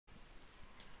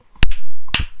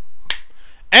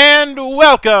And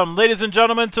welcome, ladies and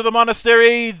gentlemen, to the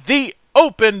monastery, the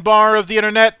open bar of the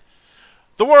internet,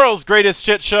 the world's greatest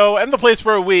shit show, and the place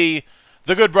where we,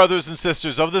 the good brothers and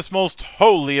sisters of this most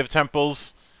holy of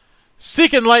temples,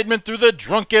 seek enlightenment through the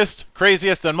drunkest,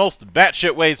 craziest, and most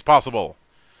batshit ways possible.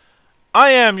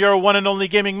 I am your one and only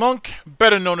gaming monk,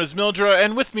 better known as Mildra,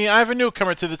 and with me I have a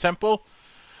newcomer to the temple,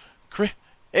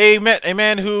 a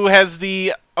man who has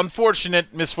the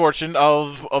unfortunate misfortune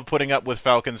of putting up with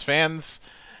Falcons fans,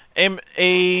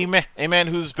 a man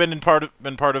who's been part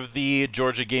of the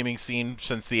Georgia gaming scene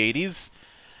since the 80s,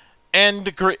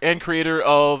 and creator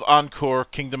of ANKUR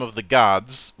Kingdom of the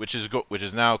Gods, which is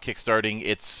now kickstarting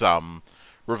its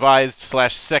revised /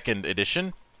 second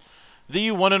edition.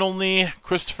 The one and only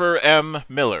Christopher M.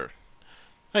 Miller.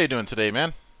 How you doing today,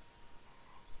 man?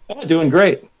 Doing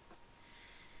great.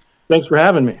 Thanks for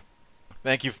having me.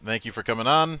 Thank you for coming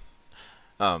on.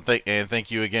 Thank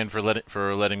you again for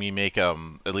letting me make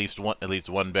at least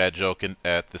one bad joke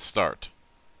at the start.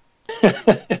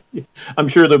 I'm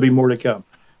sure there'll be more to come.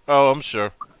 Oh, I'm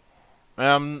sure.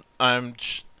 I'm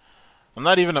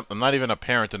not even a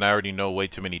parent, and I already know way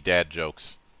too many dad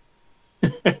jokes.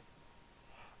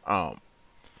 But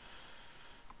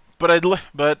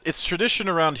it's tradition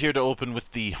around here to open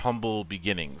with the humble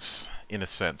beginnings, in a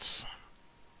sense.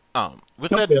 With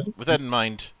that in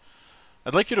mind,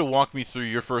 I'd like you to walk me through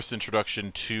your first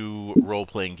introduction to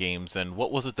role-playing games, and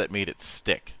what was it that made it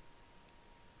stick?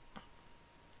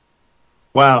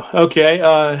 Wow. Okay.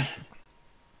 I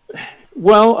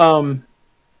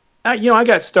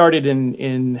got started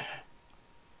in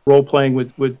role-playing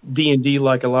with D&D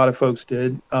like a lot of folks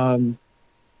did. I'm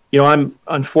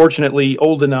unfortunately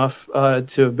old enough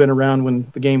to have been around when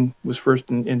the game was first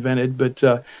invented, but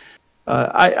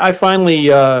I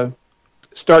finally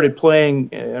started playing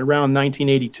around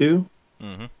 1982.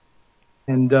 Mm-hmm.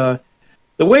 And the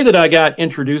way that I got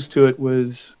introduced to it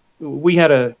was we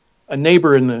had a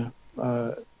neighbor in the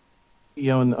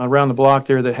around the block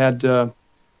there that had a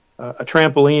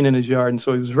trampoline in his yard, and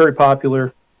so he was very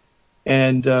popular.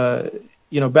 And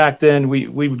back then we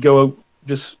would go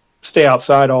just stay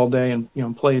outside all day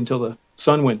and play until the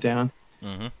sun went down.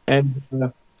 Mm-hmm.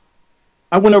 And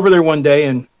I went over there one day,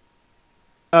 and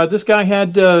this guy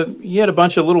had a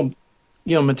bunch of little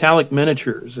metallic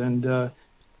miniatures, and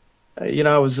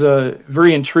I was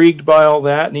very intrigued by all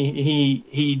that. And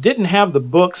he didn't have the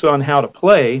books on how to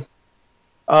play,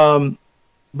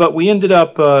 but we ended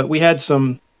up we had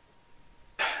some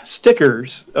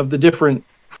stickers of the different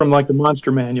from like the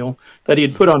monster manual that he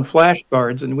had put on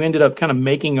flashcards, and we ended up kind of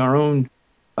making our own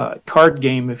card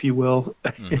game, if you will,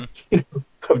 mm-hmm.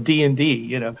 Of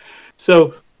D&D.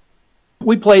 So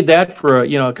we played that for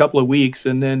a couple of weeks,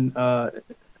 and then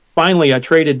finally I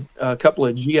traded a couple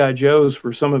of GI Joes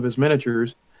for some of his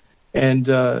miniatures, and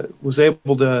was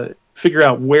able to figure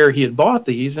out where he had bought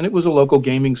these, and it was a local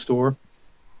gaming store.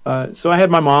 So I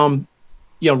had my mom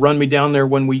run me down there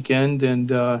one weekend,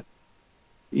 and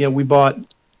we bought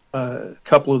a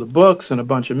couple of the books and a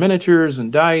bunch of miniatures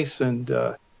and dice, and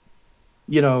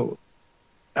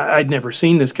I'd never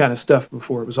seen this kind of stuff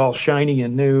before. It was all shiny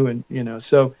and new, and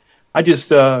so I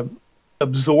just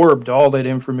absorbed all that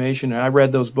information, and I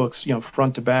read those books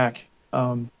front to back.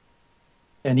 And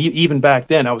even back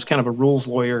then I was kind of a rules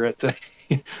lawyer I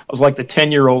was like the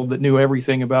 10-year-old that knew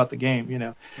everything about the game.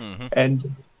 Mm-hmm.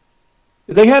 And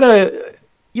they had a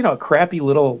crappy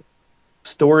little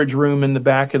storage room in the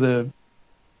back of the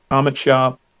comic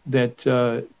shop that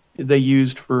they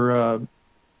used for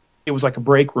it was like a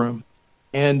break room,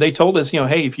 and they told us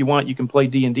hey, if you want you can play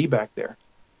D&D back there.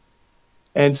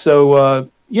 And so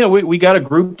we got a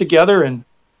group together and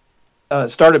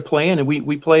started playing, and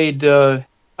we played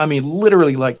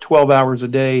literally like 12 hours a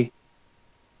day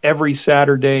every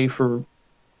Saturday for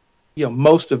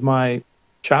most of my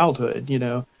childhood.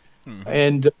 Mm-hmm.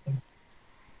 And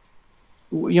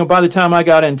by the time I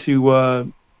got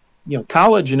into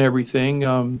college and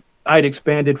everything, I'd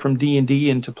expanded from D&D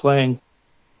into playing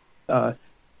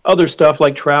other stuff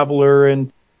like Traveler,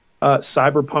 and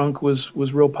Cyberpunk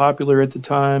was real popular at the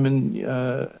time, and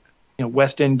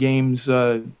West End games,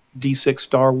 D6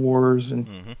 Star Wars, and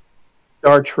mm-hmm.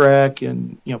 Star Trek,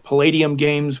 and Palladium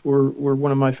games were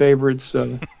one of my favorites.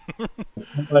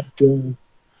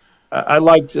 I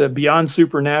liked Beyond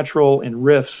Supernatural and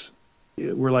Rifts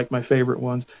were like my favorite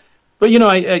ones. But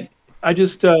I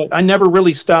just I never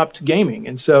really stopped gaming,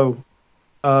 and so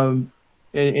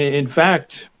in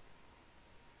fact,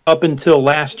 up until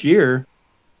last year,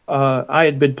 I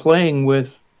had been playing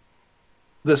with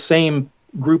the same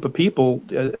group of people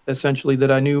essentially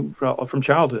that I knew from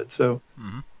childhood. So,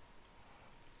 mm-hmm.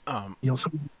 Some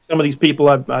of these people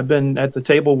I've been at the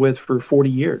table with for 40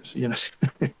 years. Yeah.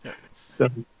 So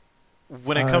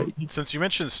When it comes, since you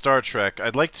mentioned Star Trek,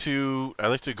 I'd like to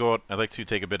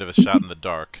take a bit of a shot in the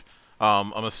dark.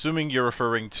 I'm assuming you're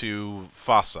referring to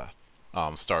FASA,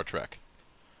 Star Trek.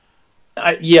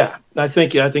 Yeah, I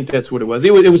think that's what it was.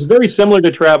 It was very similar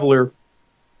to Traveler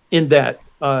in that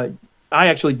I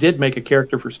actually did make a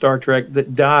character for Star Trek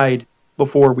that died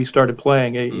before we started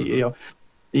playing.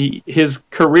 His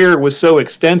career was so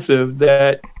extensive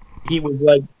that he was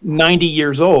like 90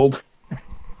 years old,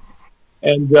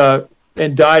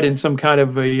 and died in some kind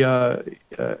of a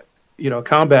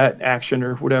combat action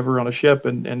or whatever on a ship,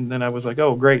 and then I was like,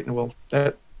 oh great, and well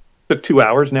that took 2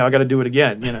 hours. Now I got to do it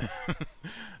again.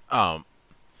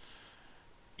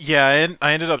 Yeah, and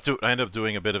I ended up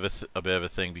doing a bit of a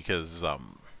thing because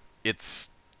it's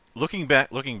looking back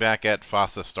at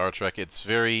FASA Star Trek, it's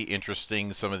very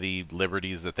interesting some of the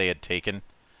liberties that they had taken,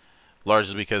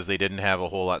 largely because they didn't have a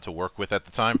whole lot to work with at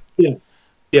the time. Yeah.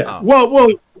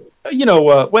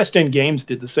 West End Games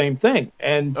did the same thing,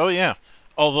 and oh yeah,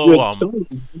 although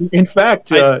in fact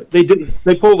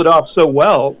they pulled it off so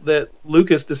well that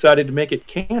Lucas decided to make it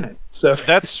canon. So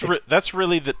that's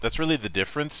really the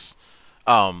difference.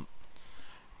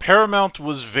 Paramount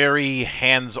was very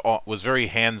hands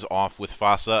off with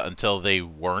FASA until they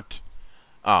weren't.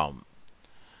 And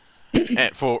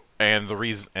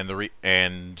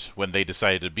when they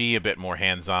decided to be a bit more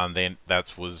hands-on,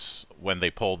 that was when they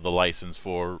pulled the license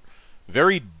for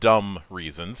very dumb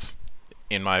reasons,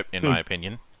 in my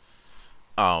opinion.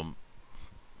 Yeah,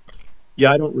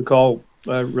 I don't recall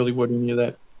really what any of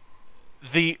that.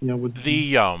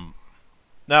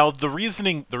 Now the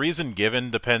reason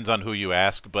given depends on who you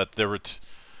ask, but there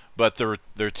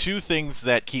are two things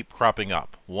that keep cropping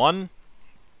up. One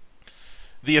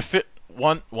is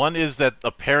that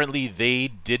apparently they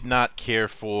did not care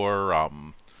for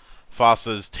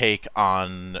FASA's take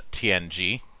on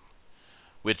TNG,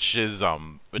 which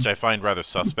I find rather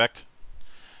suspect.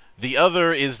 The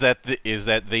other is that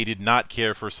they did not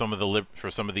care for some of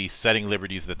the setting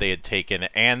liberties that they had taken,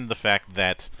 and the fact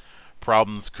that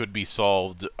problems could be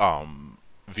solved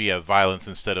via violence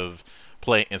instead of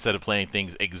playing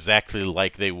things exactly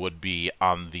like they would be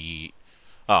on the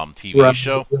TV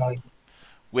show. Right.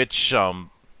 Which,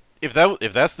 if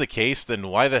that's the case, then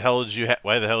why the hell did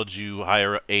you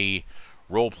hire a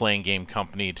role-playing game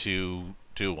company to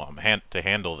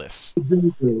handle this?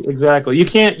 Exactly. You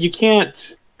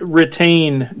can't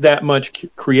retain that much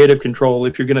creative control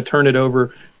if you're going to turn it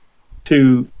over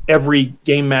to every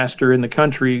game master in the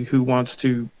country who wants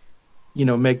to,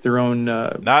 make their own.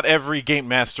 Not every game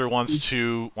master wants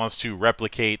to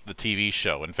replicate the TV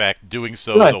show. In fact, doing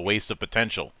so is a waste of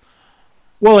potential.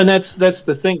 Well, and that's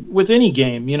the thing with any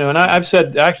game, and I've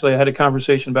said, actually, I had a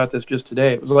conversation about this just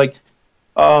today. It was like,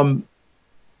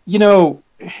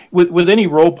 with any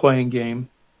role-playing game,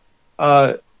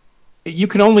 you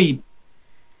can only,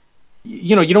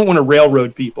 you don't want to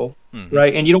railroad people,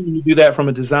 right? And you don't want to do that from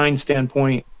a design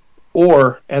standpoint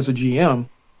or as a GM.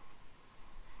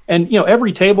 And,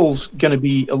 every table's going to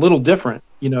be a little different.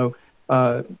 Both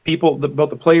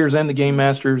the players and the game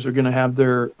masters are going to have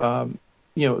their,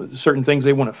 certain things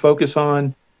they want to focus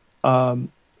on.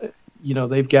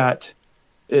 They've got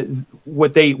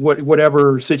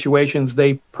whatever situations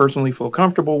they personally feel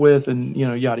comfortable with, and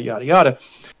yada yada yada.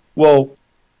 Well,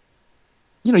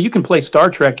 you can play Star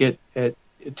Trek at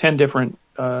 10 different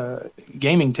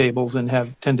gaming tables and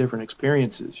have 10 different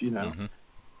experiences.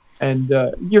 And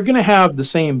you're going to have the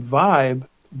same vibe,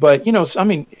 but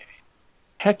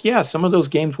heck yeah, some of those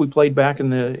games we played back in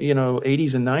the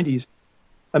 80s and 90s.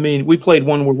 We played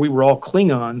one where we were all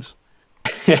Klingons,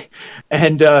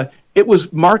 and it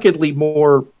was markedly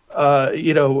more,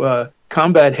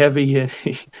 combat heavy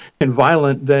and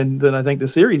violent than I think the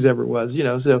series ever was.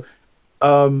 So,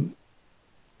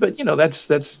 but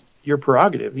that's your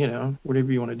prerogative.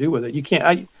 Whatever you want to do with it. You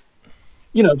can't.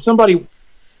 If somebody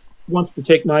wants to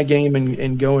take my game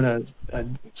and go in a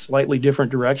slightly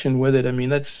different direction with it,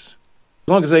 that's as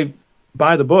long as they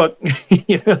buy the book,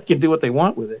 they can do what they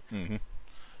want with it. Mm-hmm.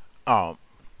 Now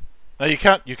you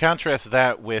contrast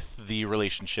that with the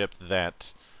relationship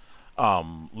that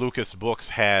Lucas Books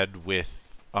had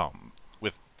with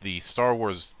the Star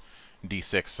Wars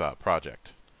D6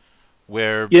 project,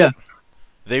 where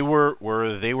they were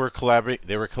collabing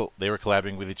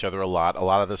with each other a lot. A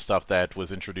lot of the stuff that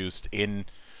was introduced in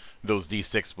those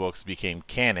D6 books became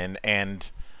canon,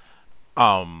 and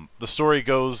the story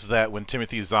goes that when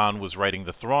Timothy Zahn was writing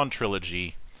the Thrawn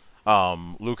trilogy,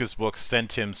 Lucas Books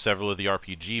sent him several of the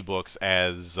RPG books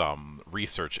as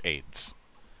research aids.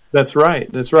 That's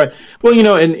right. That's right. Well,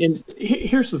 and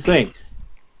here's the thing.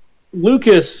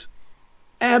 Lucas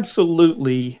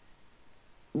absolutely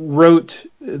wrote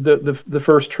the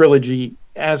first trilogy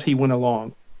as he went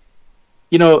along.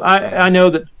 I know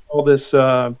that all this,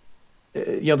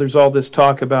 there's all this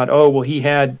talk about, oh, well, he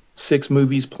had 6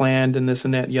 movies planned and this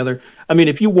and that and the other. I mean,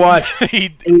 if you watch,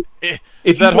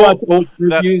 watch old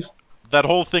reviews, that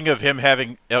whole thing of him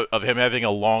having a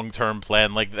long-term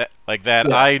plan like that,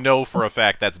 yeah. I know for a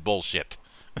fact that's bullshit.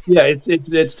 Yeah,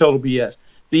 it's total BS.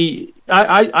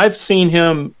 I've seen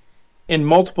him in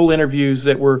multiple interviews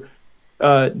that were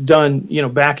done,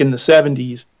 back in the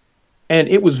 70s, and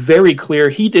it was very clear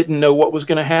he didn't know what was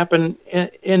going to happen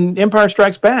in Empire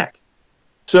Strikes Back.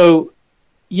 So,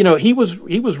 he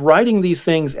was writing these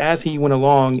things as he went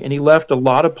along, and he left a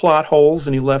lot of plot holes,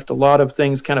 and he left a lot of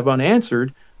things kind of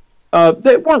unanswered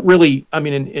that weren't really, I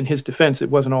mean, in his defense, it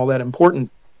wasn't all that important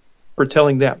for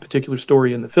telling that particular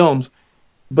story in the films.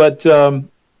 But,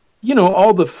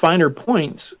 all the finer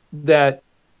points that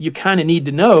you kind of need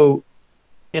to know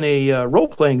in a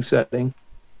role-playing setting,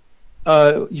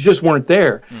 you just weren't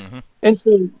there. Mm-hmm. And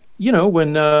so,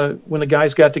 when the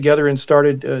guys got together and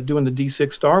started doing the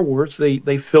D6 Star Wars,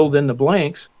 they filled in the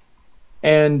blanks.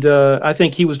 And I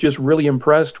think he was just really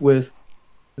impressed with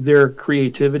their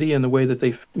creativity and the way that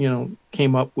they,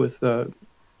 came up with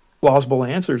plausible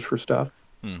answers for stuff.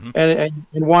 Mm-hmm.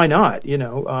 And why not?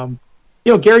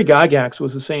 Gary Gygax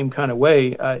was the same kind of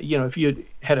way. If you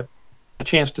had a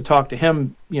chance to talk to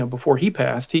him, before he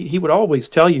passed, he would always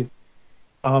tell you,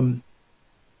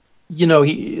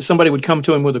 somebody would come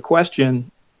to him with a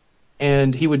question,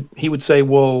 and he would say,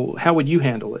 well, how would you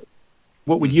handle it?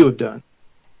 What would you have done?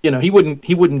 He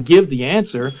wouldn't give the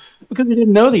answer because he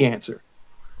didn't know the answer.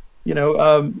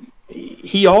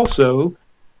 He also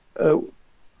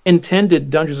intended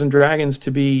Dungeons and Dragons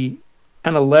to be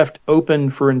kind of left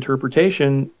open for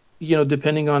interpretation,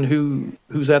 depending on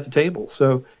who's at the table.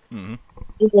 So,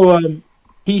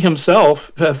 he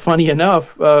himself, funny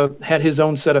enough, had his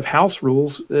own set of house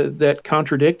rules that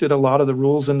contradicted a lot of the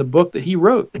rules in the book that he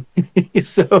wrote.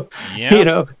 So,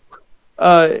 yeah.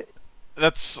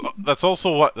 That's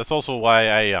also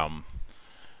why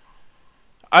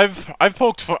I've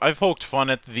poked fun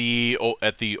at the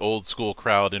old school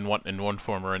crowd in one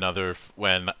form or another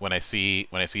when I see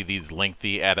these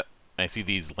lengthy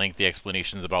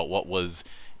explanations about what was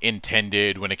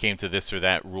intended when it came to this or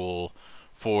that rule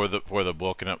for the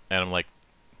book, and I'm like,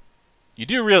 you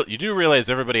do realize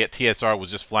everybody at TSR was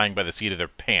just flying by the seat of their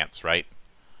pants, right?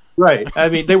 Right. I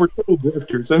mean, they were total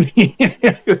drifters. I mean,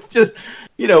 it's just,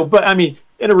 but I mean,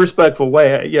 in a respectful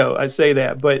way, I say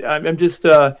that, but I'm just,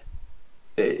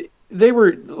 they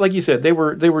were, like you said, they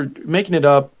were making it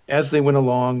up as they went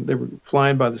along. They were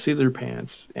flying by the seat of their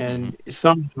pants, and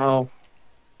somehow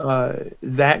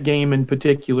that game in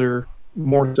particular,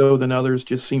 more so than others,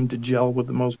 just seemed to gel with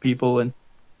the most people, and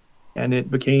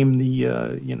it became the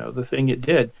the thing it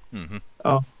did. Mm-hmm.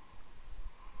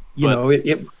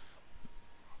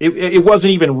 It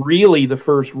wasn't even really the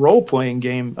first role playing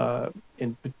game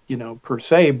per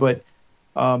se, but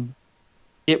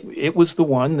it was the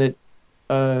one that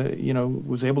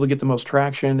was able to get the most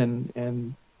traction,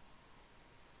 and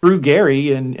through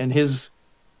Gary and his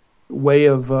way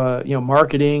of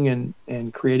marketing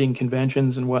and creating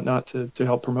conventions and whatnot to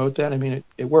help promote that. I mean,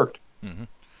 it worked.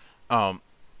 Mm-hmm.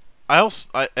 As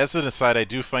an aside, I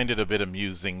do find it a bit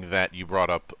amusing that you brought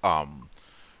up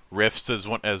Rifts as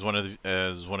one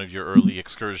of your early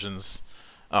excursions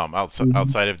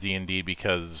outside of D&D,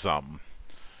 because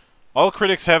all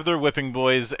critics have their whipping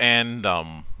boys, and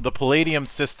the Palladium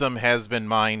system has been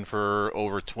mine for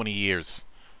over 20 years.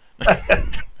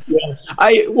 Yeah,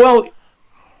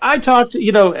 I talked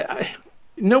to,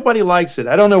 nobody likes it.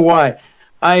 I don't know why.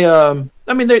 I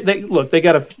mean, they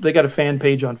got a fan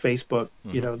page on Facebook,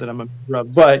 that I'm a member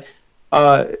of, but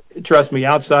trust me,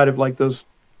 outside of like those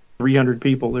 300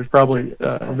 people, there's probably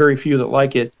very few that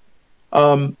like it.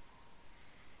 I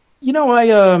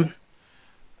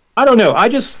don't know. I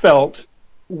just felt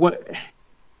what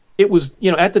it was.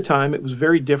 At the time, it was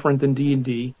very different than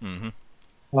D&D.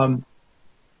 Mm-hmm.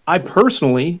 I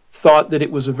personally thought that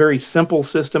it was a very simple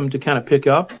system to kind of pick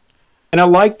up, and I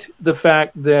liked the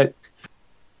fact that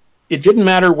it didn't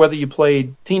matter whether you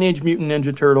played Teenage Mutant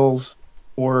Ninja Turtles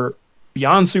or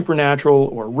Beyond Supernatural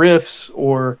or Rifts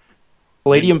or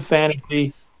Palladium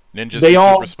Fantasy. Ninja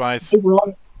Super Spice.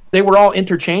 They were all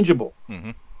interchangeable.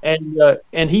 Mm-hmm.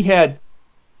 And he had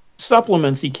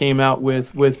supplements he came out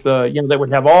with that would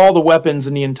have all the weapons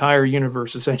in the entire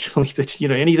universe, essentially, that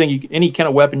any kind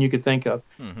of weapon you could think of.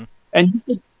 Mm-hmm. And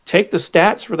take the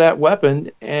stats for that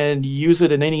weapon and use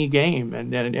it in any game.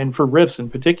 And for Rifts in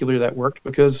particular, that worked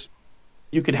because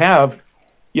you could have,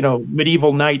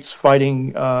 medieval knights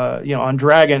fighting, on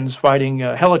dragons fighting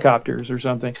helicopters or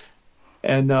something.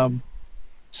 And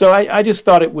so I just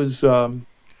thought it was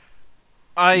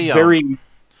very,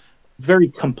 very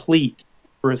complete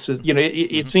for us.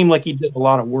 It seemed like he did a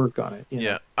lot of work on it.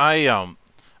 Yeah, I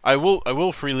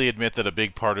will freely admit that a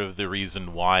big part of the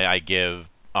reason why I give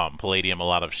Palladium a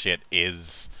lot of shit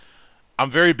is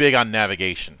I'm very big on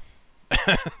navigation.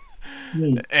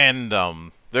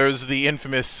 And there's the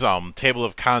infamous table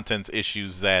of contents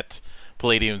issues that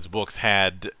Palladium's books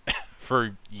had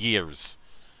for years.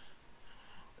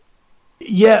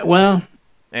 Yeah, well,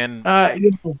 and I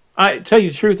tell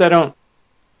you the truth,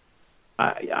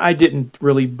 I didn't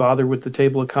really bother with the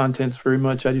table of contents very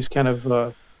much. I just kind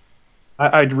of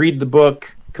I'd read the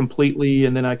book completely,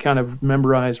 and then I kind of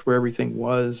memorized where everything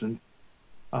was. And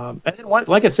then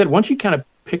like I said, once you kind of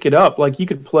pick it up, like you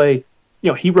could play,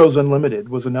 Heroes Unlimited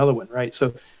was another one, right?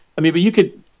 So, but you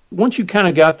could, once you kind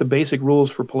of got the basic rules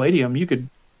for Palladium, you could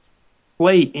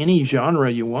play any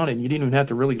genre you wanted. You didn't even have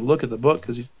to really look at the book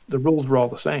because the rules were all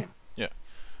the same. Yeah.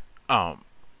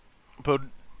 But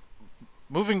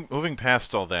moving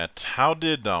past all that, how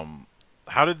did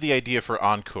the idea for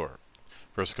ANKUR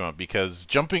first come up? Because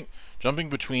jumping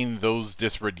between those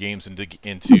disparate games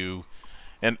into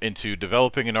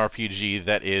developing an RPG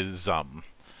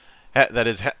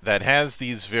that has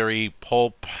these very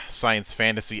pulp science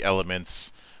fantasy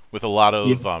elements with a lot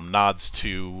of nods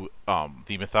to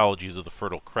the mythologies of the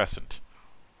Fertile Crescent.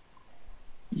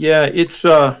 Yeah, it's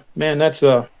man, it's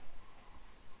a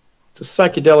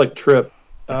psychedelic trip.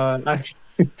 A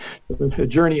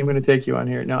journey I'm going to take you on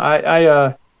here.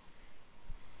 Now,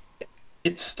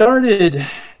 it started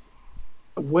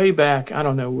way back, I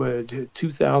don't know,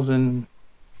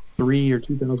 2003 or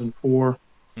 2004.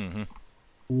 Mm-hmm.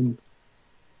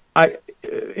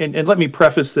 And let me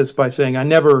preface this by saying I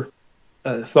never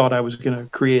thought I was going to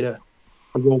create a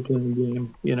role-playing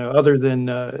game, other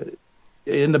than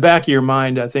in the back of your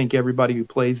mind, I think everybody who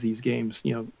plays these games,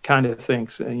 kind of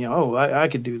thinks, oh, I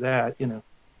could do that,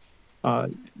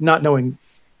 not knowing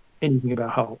anything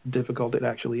about how difficult it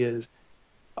actually is.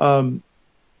 But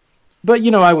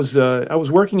I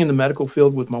was working in the medical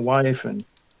field with my wife, and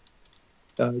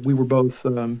we were both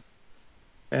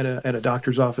at a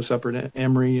doctor's office up at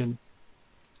Emory, and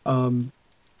I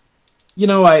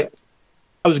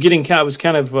was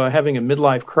kind of having a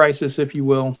midlife crisis, if you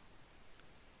will,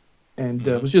 and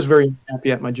was just very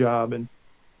happy at my job. And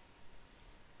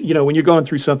when you're going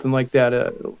through something like that,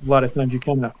 a lot of times you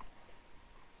kind of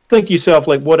think to yourself,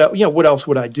 like, what else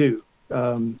would I do?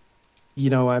 I'm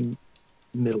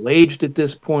middle-aged at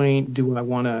this point. Do I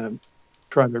want to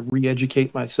try to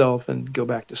re-educate myself and go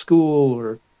back to school,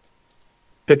 or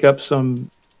pick up some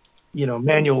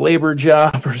manual labor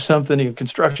job or something, a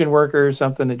construction worker or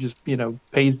something that just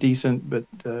pays decent but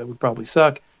would probably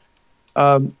suck?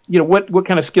 What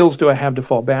kind of skills do I have to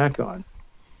fall back on?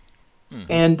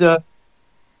 Mm-hmm. And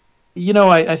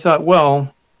I thought,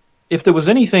 well, if there was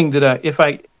anything that if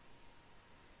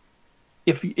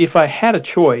I had a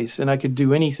choice and I could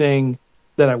do anything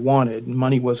that I wanted,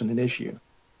 money wasn't an issue,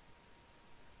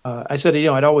 I said,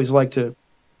 I'd always like to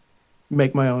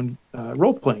make my own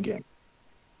role-playing game.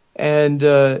 And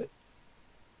I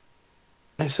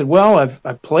said, well,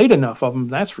 I've played enough of them,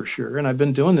 that's for sure, and I've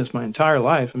been doing this my entire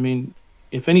life. I mean,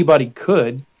 if anybody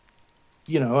could,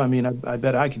 I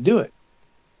bet I could do it.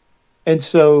 And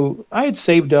so I had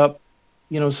saved up,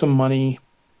 some money,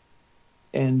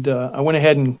 and I went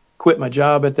ahead and quit my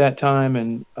job at that time,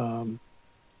 and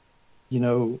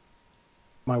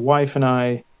my wife and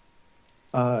I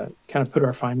kind of put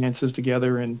our finances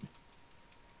together and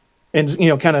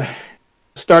kind of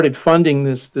started funding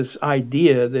this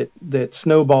idea that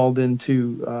snowballed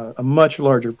into a much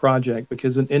larger project,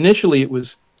 because initially it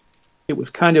was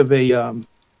kind of a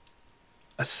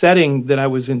setting that I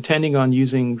was intending on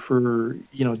using for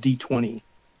D20,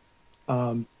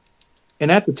 and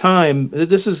at the time,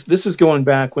 this is going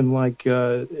back when like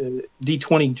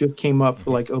D20 just came up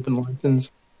for like open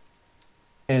license,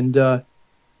 and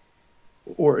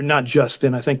or not just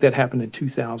then. I think that happened in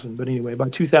 2000, but anyway, by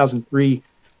 2003.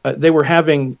 They were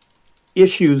having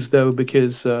issues though,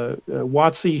 because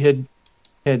WotC had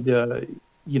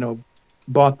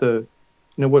bought the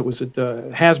what was it,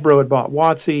 Hasbro had bought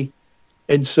WotC,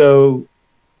 and so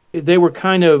they were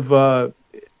kind of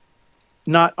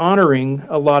not honoring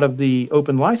a lot of the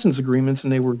open license agreements,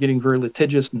 and they were getting very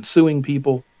litigious and suing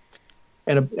people.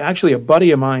 And actually, a buddy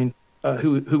of mine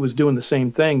who was doing the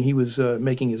same thing, he was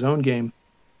making his own game,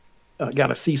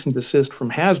 got a cease and desist from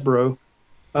Hasbro.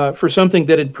 for something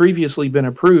that had previously been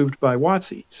approved by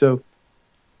WotC. So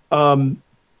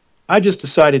I just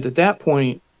decided at that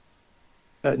point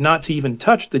not to even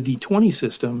touch the D20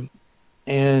 system,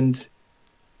 and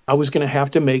I was going to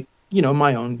have to make,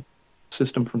 my own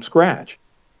system from scratch.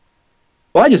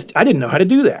 Well, I didn't know how to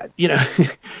do that,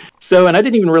 So, and I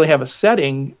didn't even really have a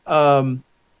setting.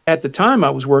 At the time, I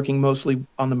was working mostly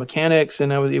on the mechanics,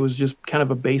 and it was just kind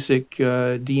of a basic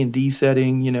D&D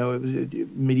setting. It was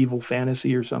medieval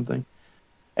fantasy or something.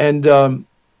 And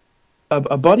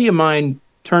a buddy of mine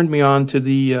turned me on to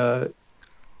the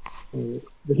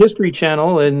History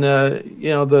Channel and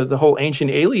the whole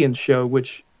Ancient Aliens show,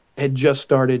 which had just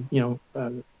started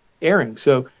airing.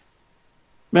 So,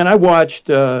 man, I watched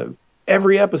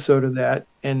every episode of that,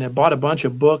 and I bought a bunch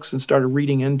of books and started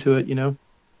reading into it, and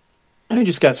I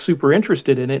just got super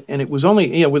interested in it. And it was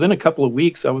only, within a couple of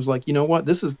weeks, I was like, you know what,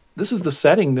 this is the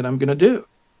setting that I'm going to do.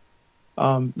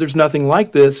 There's nothing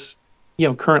like this,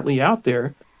 currently out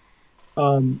there.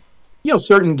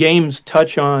 Certain games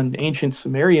touch on ancient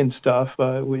Sumerian stuff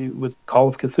with Call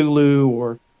of Cthulhu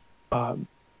or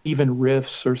even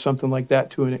Rifts or something like that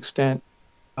to an extent.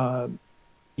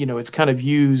 It's kind of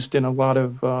used in a lot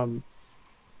of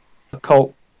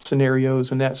occult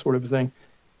scenarios and that sort of thing.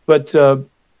 But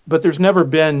there's never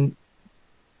been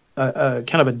a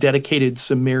kind of a dedicated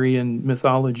Sumerian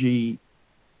mythology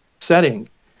setting.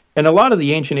 And a lot of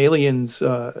the Ancient Aliens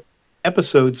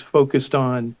episodes focused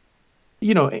on,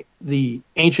 the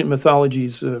ancient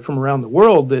mythologies from around the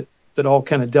world that all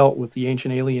kind of dealt with the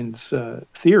Ancient Aliens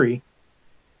theory.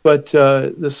 But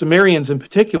the Sumerians in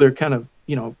particular kind of,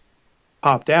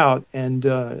 popped out,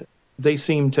 and they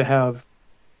seem to have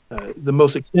the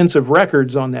most extensive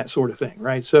records on that sort of thing,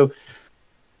 right? So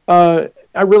I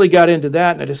really got into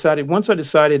that, and once I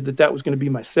decided that was going to be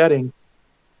my setting,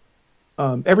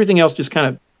 everything else just kind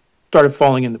of started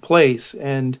falling into place.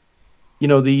 And,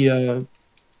 the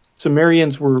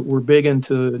Sumerians were big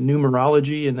into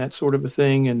numerology and that sort of a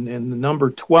thing, and the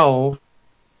number 12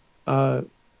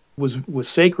 was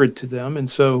sacred to them, and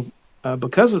so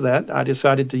because of that, I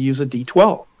decided to use a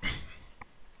D12,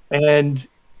 and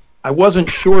I wasn't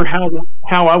sure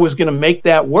how I was going to make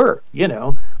that work,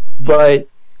 but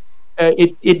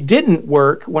it didn't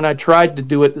work when I tried to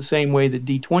do it the same way that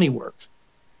D20 works.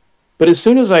 But as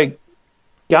soon as I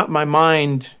got my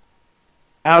mind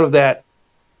out of that,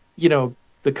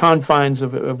 the confines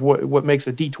of what makes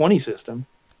a D20 system,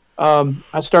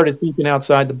 I started thinking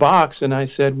outside the box, and I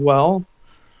said, well,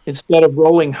 instead of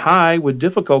rolling high with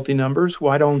difficulty numbers,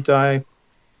 why don't I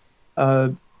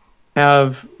have,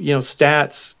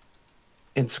 stats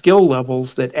and skill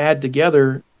levels that add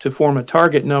together to form a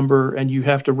target number, and you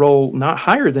have to roll not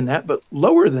higher than that, but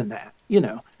lower than that,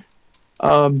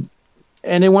 And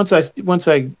then once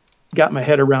I got my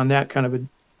head around that kind of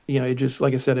it just,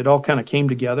 like I said, it all kind of came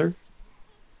together.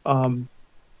 And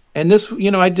this,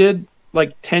 I did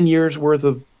like 10 years worth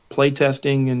of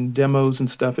playtesting and demos and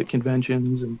stuff at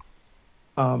conventions, and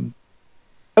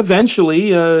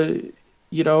eventually,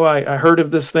 I heard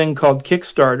of this thing called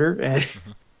Kickstarter, and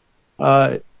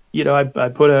I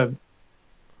put a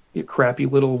crappy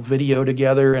little video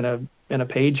together and a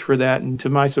page for that, and to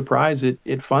my surprise,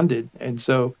 it funded, and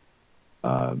so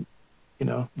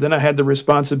then I had the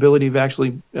responsibility of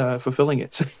actually fulfilling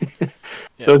it.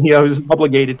 Yeah. So I was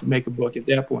obligated to make a book at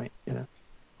that point.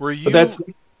 Were you? But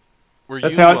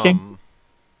that's how it came.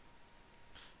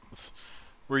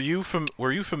 Were you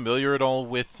familiar at all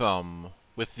with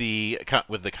the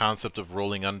concept of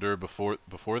rolling under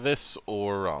before this,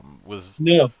 or was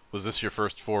this your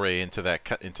first foray into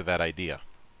that idea?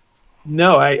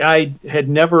 No, I had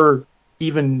never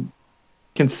even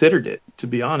considered it, to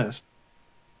be honest.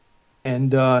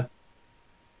 And I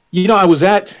was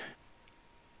at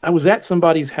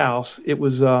somebody's house. It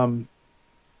was some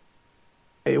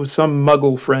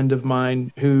Muggle friend of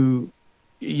mine who,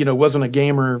 wasn't a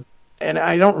gamer, and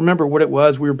I don't remember what it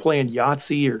was. We were playing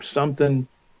Yahtzee or something,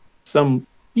 some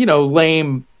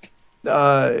lame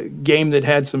game that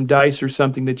had some dice or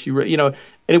something that and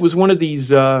it was one of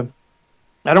these. I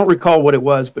don't recall what it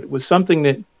was, but it was something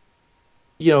that,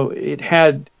 it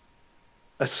had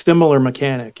a similar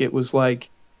mechanic. It was like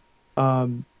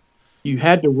you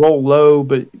had to roll low,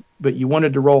 but you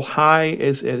wanted to roll high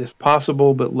as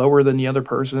possible, but lower than the other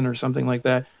person or something like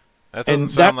that. That doesn't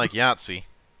sound like Yahtzee.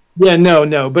 Yeah,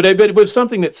 no, but it was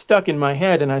something that stuck in my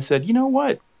head, and I said, you know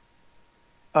what?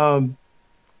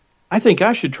 I think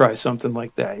I should try something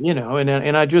like that,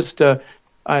 and I just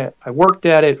I worked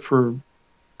at it for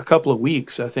a couple of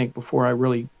weeks, I think, before I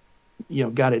really,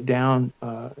 got it down,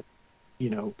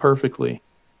 perfectly.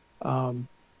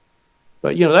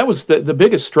 But that was the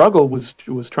biggest struggle was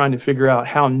trying to figure out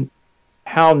how to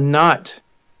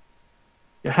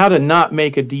not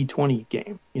make a D20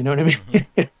 game. You know what I mean?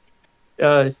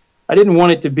 Mm-hmm. I didn't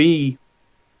want it to be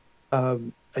a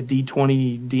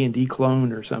D20 D&D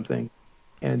clone or something,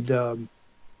 and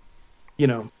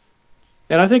and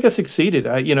I think I succeeded.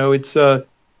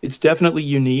 It's definitely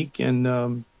unique,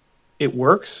 and it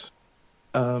works.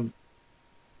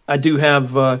 I do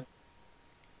have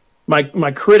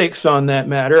my critics on that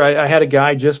matter. I had a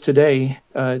guy just today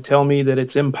tell me that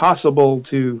it's impossible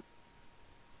to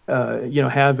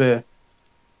have a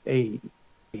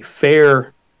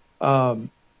fair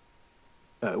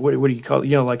what do you call it?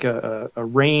 Like a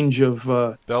range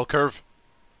of bell curve.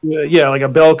 Yeah, like a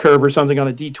bell curve or something on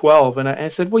a D12. And I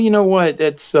said, well, you know what?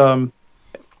 It's how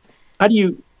do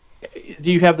you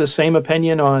have the same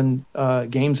opinion on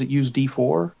games that use D4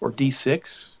 or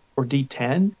D6 or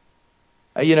D10?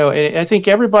 And I think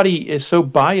everybody is so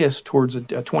biased towards a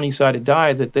 20-sided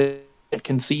die that they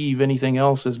conceive anything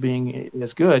else as being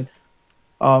as good.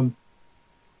 The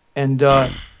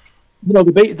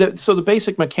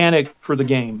basic mechanic for the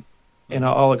game, and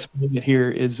I'll explain it here,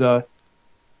 is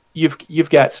you've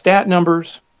got stat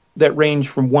numbers that range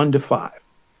from 1 to 5.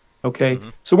 Okay,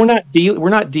 so we're not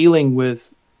dealing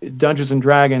with Dungeons and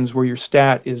Dragons where your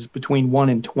stat is between 1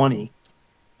 and 20.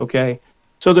 Okay,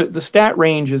 so the stat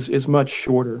range is much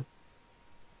shorter,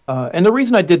 and the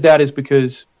reason I did that is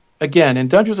because, again, in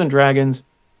Dungeons and Dragons,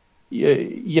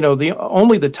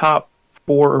 only the top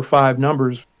 4 or 5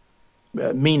 numbers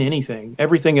mean anything.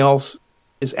 Everything else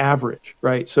is average,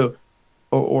 right? So,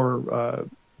 or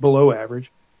below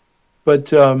average. But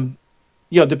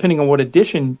depending on what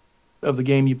edition of the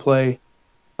game you play,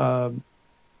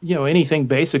 anything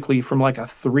basically from like a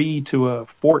 3 to a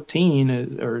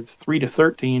 14 or 3 to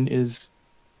 13 is,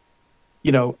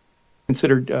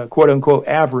 considered quote unquote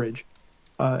average,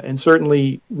 and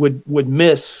certainly would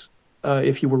miss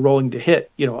if you were rolling to hit,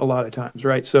 a lot of times,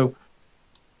 right? So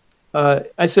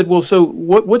I said, well, so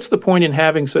what's the point in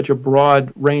having such a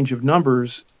broad range of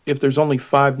numbers if there's only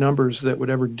 5 numbers that would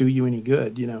ever do you any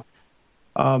good,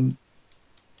 And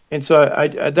so I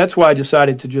that's why I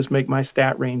decided to just make my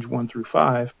stat range 1 through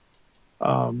 5.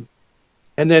 And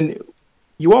then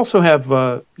you also have,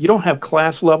 you don't have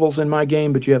class levels in my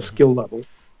game, but you have skill levels.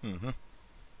 Mm-hmm.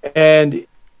 And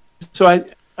so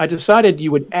I decided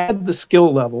you would add the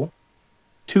skill level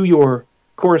to your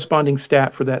corresponding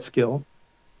stat for that skill.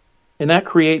 And that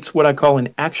creates what I call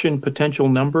an action potential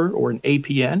number, or an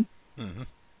APN. Mm-hmm.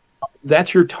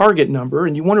 That's your target number,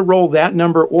 and you want to roll that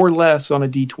number or less on a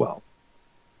D12.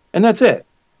 And that's it,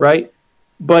 right?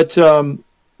 But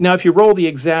now if you roll the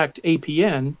exact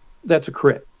APN, that's a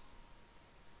crit.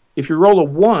 If you roll a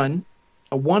 1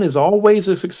 is always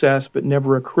a success, but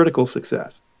never a critical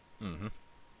success. Mm-hmm.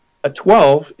 A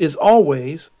 12 is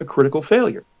always a critical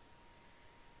failure.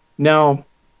 Now,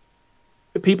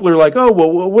 people are like, oh, well,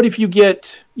 what if you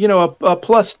get, a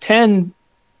plus 10,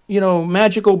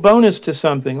 magical bonus to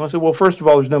something? I said, well, first of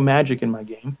all, there's no magic in my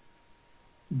game.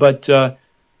 But,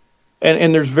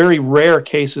 and there's very rare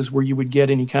cases where you would get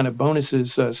any kind of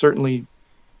bonuses, certainly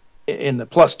in the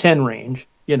plus 10 range,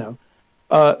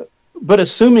 but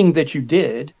assuming that you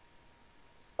did,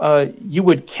 you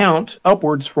would count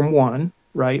upwards from 1,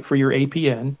 right, for your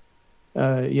APN.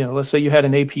 Let's say you had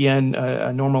an APN,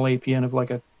 a normal APN of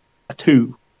like a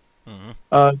 2.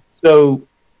 Mm-hmm. So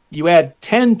you add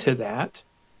 10 to that,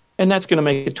 and that's going to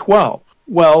make it 12.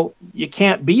 Well, you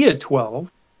can't be a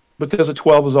 12 because a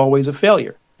 12 is always a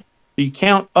failure. So you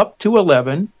count up to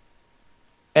 11,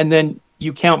 and then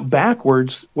you count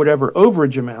backwards whatever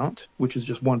overage amount, which is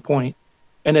just 1 point,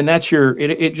 and then that's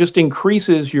it just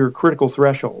increases your critical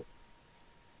threshold.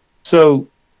 So,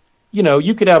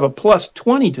 you could have a plus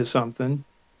 20 to something,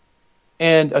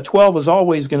 and a 12 is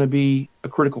always going to be a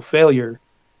critical failure,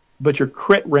 but your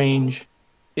crit range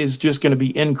is just going to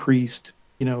be increased,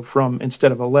 from,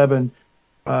 instead of 11,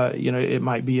 it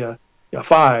might be a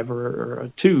 5 or a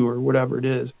 2 or whatever it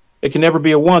is. It can never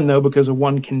be a 1, though, because a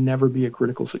 1 can never be a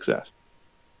critical success.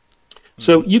 Mm-hmm.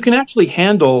 So you can actually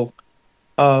handle,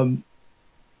 rather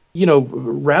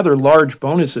large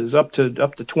bonuses up to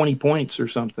 20 points or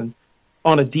something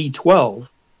on a D12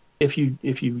 if you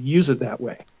use it that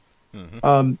way.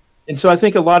 Mm-hmm. And so I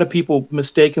think a lot of people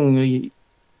mistakenly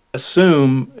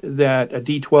assume that a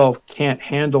D12 can't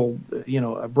handle,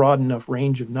 a broad enough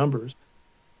range of numbers.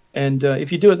 And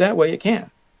if you do it that way, it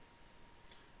can.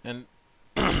 And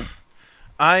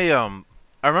I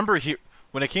remember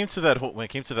when it came to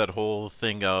that whole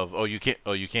thing of you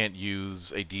can't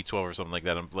use a D12 or something like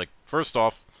that. I'm like, first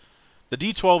off, the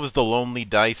D12 is the lonely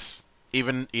dice,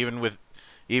 even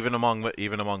even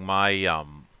among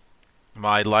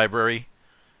my library.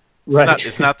 Right.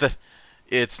 It's not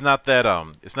that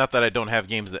I don't have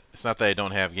games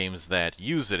that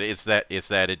use it. It's that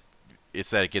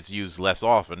it gets used less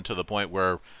often, to the point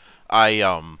where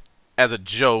as a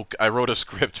joke, I wrote a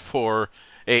script for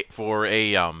a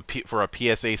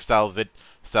PSA style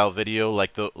video,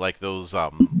 like those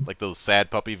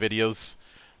sad puppy videos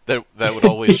that would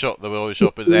always show up as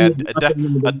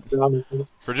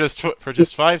for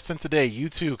just 5 cents a day. You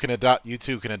too can adopt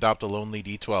a lonely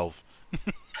D12.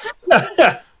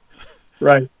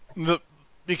 Right.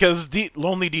 Because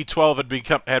lonely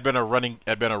D12 had been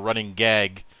a running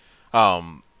gag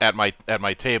at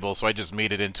my table, so I just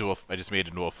made it into a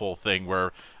full thing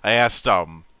where I asked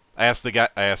one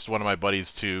of my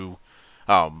buddies to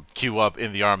queue up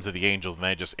In the Arms of the Angels, and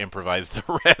I just improvised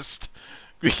the rest.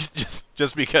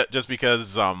 just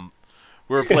because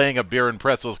we were playing a beer and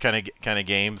pretzels kind of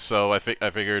game, so I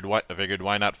figured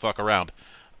why not fuck around.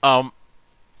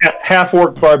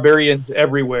 Half-orc barbarians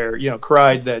everywhere,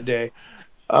 cried that day.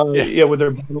 Yeah, with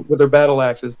their battle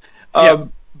axes. Yeah,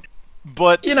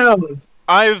 but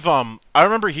I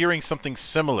remember hearing something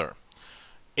similar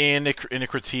in a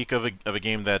critique of a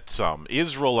game that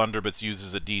is roll under but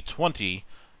uses a D20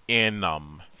 in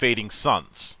Fading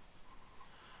Suns.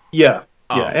 Yeah,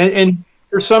 and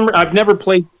for some, I've never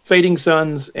played Fading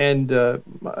Suns, and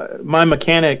my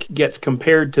mechanic gets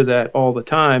compared to that all the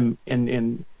time,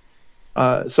 and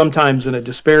sometimes in a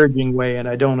disparaging way, and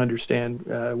I don't understand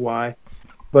why.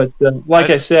 But like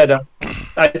I said,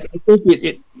 I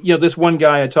think this one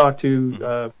guy I talked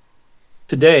to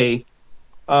today,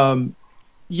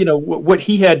 what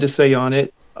he had to say on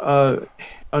it,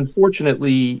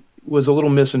 unfortunately, was a little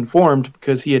misinformed,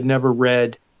 because he had never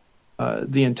read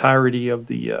the entirety of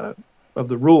the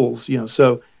rules.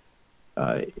 So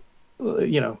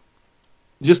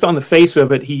just on the face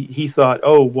of it, he thought,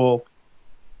 oh well,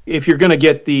 if you're going to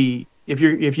get if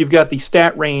you've got the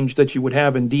stat range that you would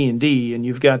have in D&D, and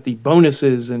you've got the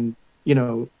bonuses and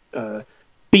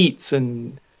feats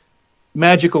and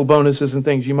magical bonuses and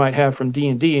things you might have from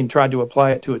D&D, and tried to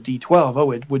apply it to a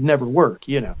D12, it would never work.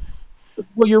 Well,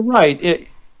 you're right.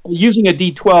 Using a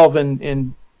D12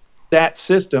 in that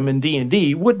system in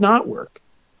D&D would not work.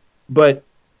 But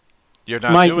you're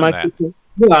not doing that.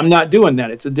 Well, I'm not doing that.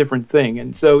 It's a different thing,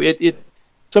 and so it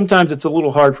sometimes it's a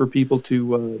little hard for people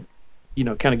to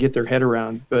kind of get their head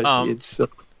around. But it's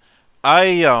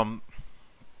I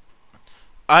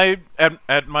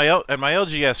at my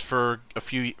LGS for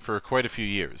quite a few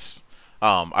years,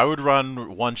 I would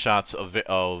run one shots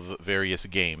of various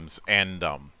games, and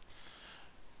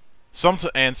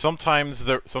sometimes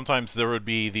there would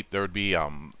be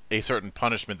a certain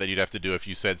punishment that you'd have to do if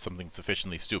you said something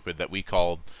sufficiently stupid that we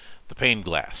called the pane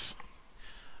glass.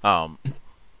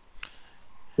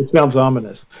 It sounds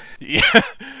ominous. Yeah.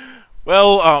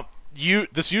 Well,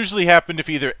 this usually happened if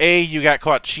either A, you got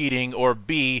caught cheating, or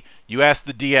B, you asked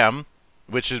the DM,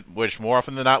 which more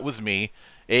often than not was me,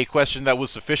 a question that was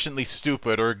sufficiently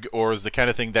stupid or is the kind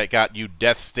of thing that got you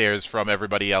death stares from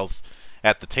everybody else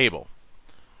at the table.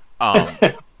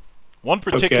 One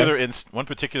particular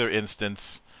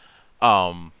instance,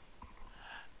 I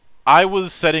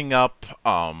was setting up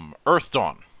Earth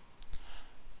Dawn.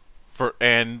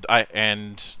 And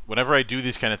whenever I do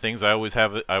these kind of things, I always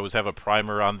have a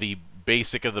primer on the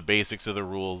basics of the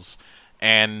rules,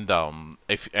 and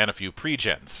a few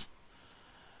pre-gens.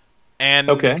 And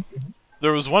one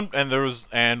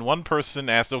person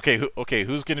asked,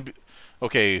 who's going to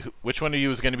be which one of you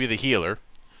is going to be the healer?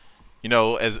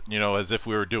 As if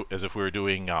we were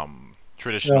doing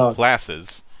traditional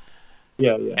classes.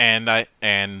 Yeah. And I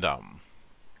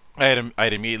had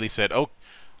immediately said,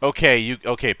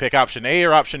 pick option A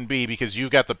or option B, because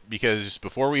because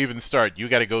before we even start, you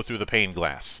got to go through the pane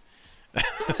glass.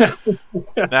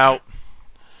 Now,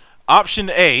 option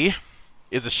A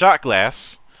is a shot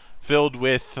glass filled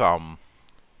with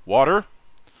water,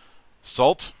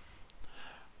 salt,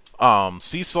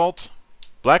 sea salt,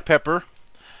 black pepper,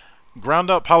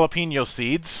 ground up jalapeno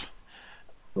seeds,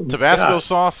 Tabasco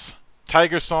sauce,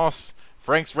 tiger sauce,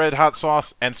 Frank's Red Hot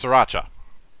sauce, and sriracha.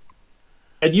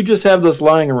 And you just have this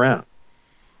lying around.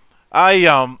 I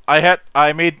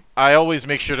always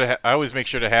make sure to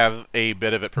have a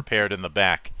bit of it prepared in the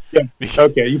back. Yeah.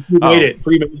 Okay. You made it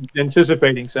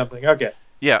anticipating something. Okay.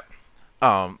 Yeah.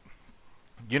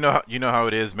 You know how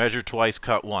it is. Measure twice,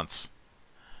 cut once.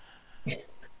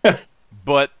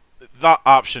 But the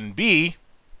option B,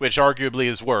 which arguably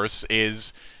is worse,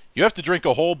 is you have to drink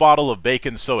a whole bottle of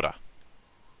bacon soda.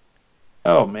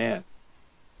 Oh man.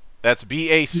 That's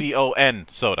BACON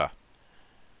soda.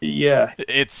 Yeah.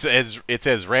 It's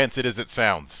as rancid as it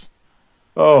sounds.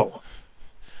 Oh.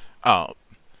 Oh,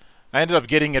 I ended up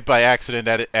getting it by accident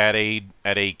at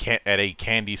a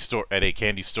candy store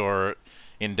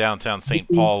in downtown St.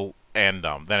 Paul, and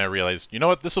then I realized, you know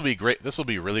what, this will be great. This will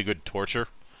be really good torture.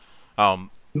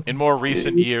 In more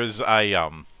recent years, I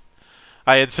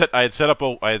had set up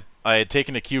I had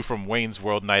taken a cue from Wayne's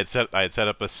World, and I had set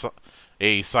up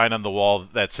a sign on the wall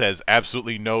that says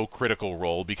absolutely no critical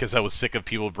role, because I was sick of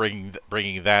people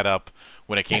bringing that up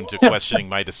when it came to questioning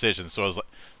my decisions. So I was like,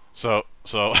 so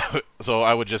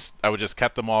I would just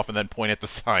cut them off and then point at the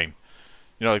sign.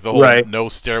 You know, like the whole Right. no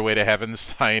stairway to heaven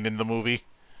sign in the movie.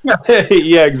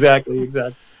 Yeah, exactly.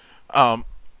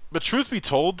 But truth be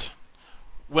told,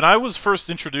 when I was first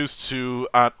introduced to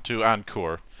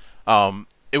ANKUR,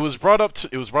 it was brought up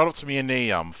to me in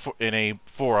a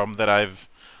forum that I've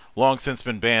long since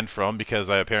been banned from, because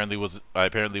I apparently was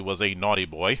a naughty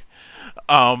boy.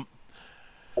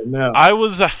 No. I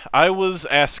was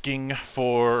asking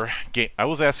for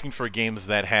games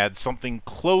that had something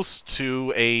close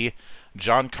to a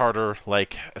John Carter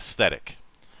like aesthetic.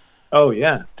 Oh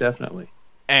yeah, definitely.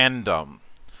 And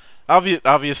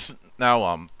obvious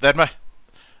now that my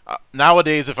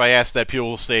nowadays, if I ask that, people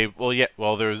will say, well, yeah,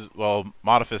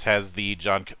 Modifus has the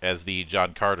John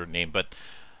Carter name, but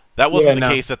that wasn't the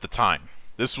case at the time.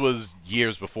 This was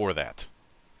years before that.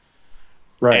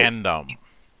 Right. And or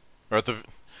at the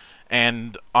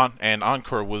and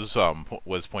ANKUR was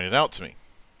pointed out to me,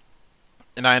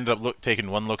 and I ended up taking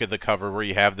one look at the cover, where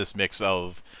you have this mix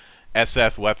of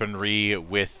SF weaponry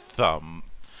with a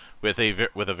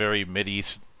very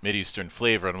Mideastern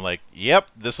flavor, and I'm like, yep,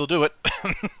 this will do it.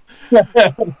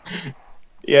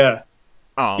 Yeah.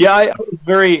 Yeah, I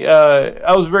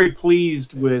was very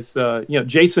pleased with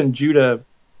Jason Judah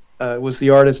was the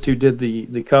artist who did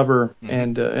the cover,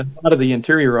 and a lot of the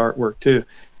interior artwork too.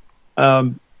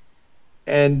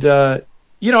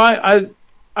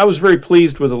 I was very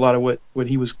pleased with a lot of what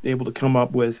he was able to come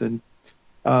up with, and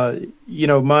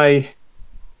my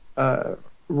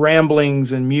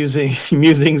ramblings and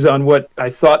musings on what I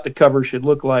thought the cover should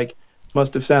look like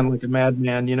must have sounded like a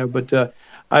madman, but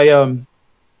I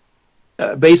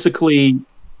basically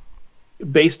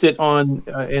based it on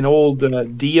an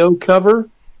old Dio cover.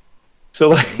 So,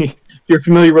 like, if you're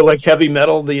familiar with like heavy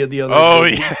metal, the other. Oh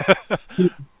yeah.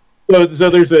 So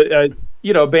there's a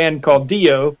band called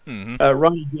Dio,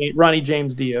 Ronnie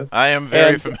James Dio. I am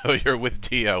very familiar with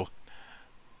Dio.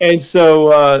 And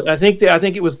so I think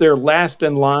it was their Last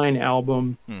in Line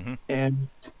album, and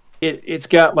it's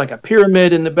got like a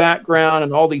pyramid in the background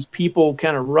and all these people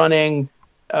kind of running,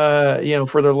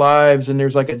 for their lives, and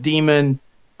there's like a demon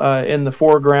in the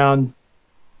foreground,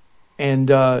 and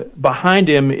behind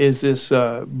him is this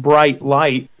bright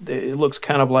light. It looks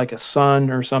kind of like a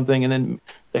sun or something, and then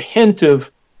the hint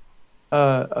of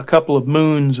a couple of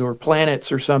moons or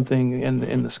planets or something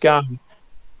in the sky.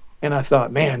 And I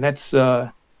thought, man,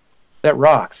 that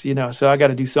rocks, So I got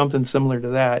to do something similar to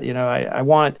that.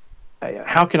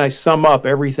 How can I sum up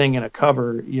everything in a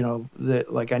cover?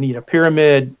 That, like, I need a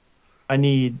pyramid, I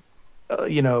need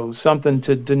something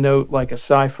to denote like a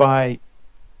sci-fi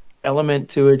element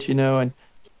to it, and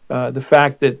the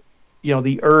fact that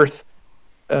the Earth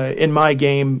in my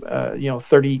game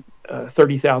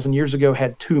 30,000 years ago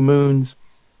had two moons,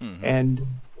 and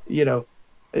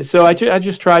so I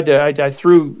just tried to I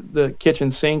threw the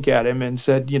kitchen sink at him and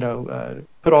said,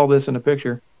 put all this in a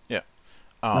picture. Yeah.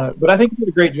 But I think he did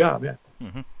a great job. Yeah.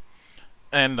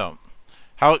 And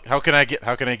how can I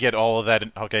get all of that?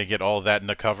 How can I get all of that in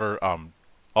the cover?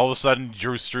 All of a sudden,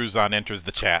 Drew Struzan enters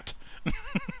the chat.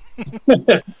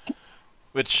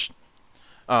 Which,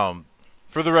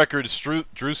 for the record,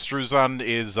 Drew Struzan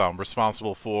is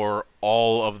responsible for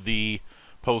all of the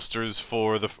posters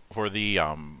for the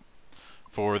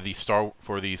Star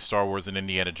Wars and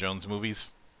Indiana Jones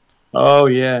movies. Oh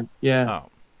yeah.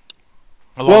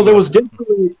 Well, there was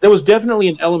definitely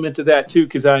an element to that too,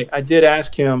 because I did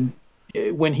ask him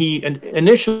when he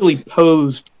initially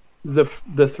posed the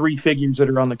three figures that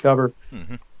are on the cover.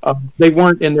 They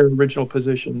weren't in their original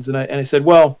positions, and I said,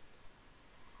 well,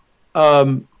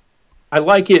 I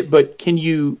like it, but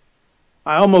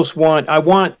I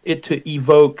want it to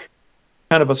evoke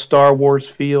kind of a Star Wars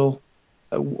feel,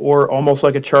 or almost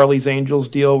like a Charlie's Angels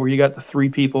deal, where you got the three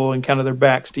people and kind of their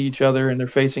backs to each other and they're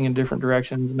facing in different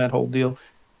directions and that whole deal.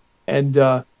 And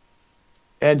so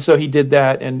he did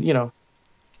that, and so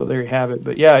there you have it.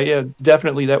 But yeah,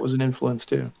 definitely that was an influence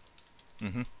too.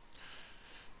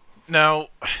 Now,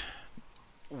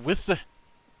 with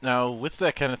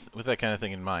that kind of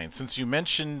thing in mind, since you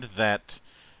mentioned that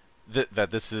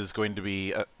that this is going to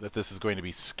be that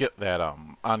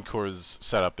ANKUR's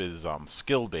setup is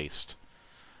skill based.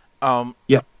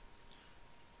 Yeah.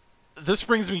 This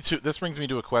brings me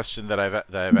to a question that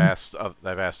I've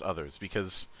asked others,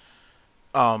 because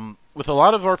with a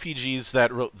lot of RPGs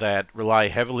that rely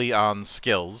heavily on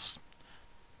skills,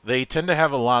 they tend to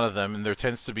have a lot of them, and there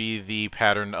tends to be the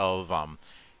pattern of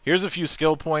here's a few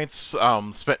skill points,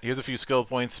 spend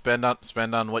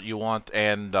on what you want,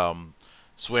 and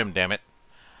swim, damn it.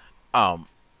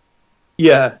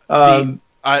 Yeah.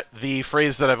 The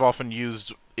phrase that I've often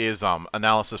used is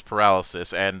analysis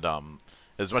paralysis, and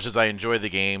as much as I enjoy the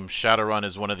game, Shadowrun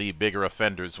is one of the bigger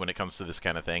offenders when it comes to this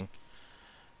kind of thing.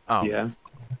 Yeah.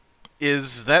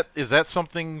 Is that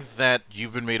something that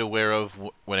you've been made aware of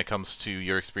when it comes to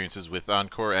your experiences with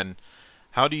ANKUR, and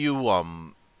how do you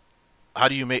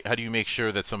make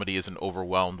sure that somebody isn't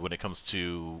overwhelmed when it comes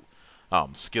to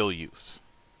skill use?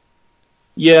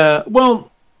 Yeah.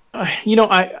 Well, I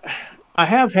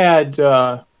have had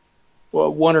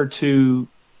one or two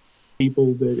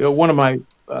people that one of my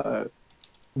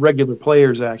regular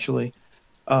players actually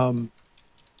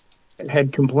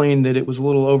had complained that it was a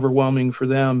little overwhelming for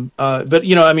them. But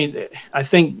I mean, I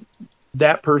think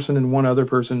that person and one other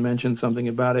person mentioned something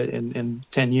about it in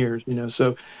 10 years.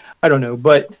 So I don't know,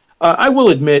 but I will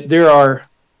admit there are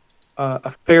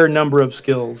a fair number of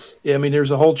skills. I mean,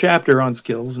 there's a whole chapter on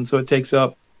skills, and so it takes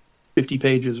up 50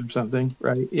 pages or something,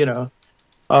 right?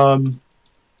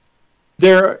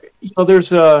 There's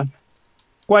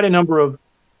quite a number of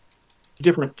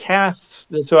different castes.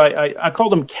 So I call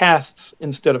them castes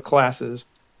instead of classes,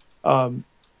 and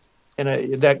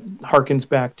that harkens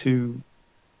back to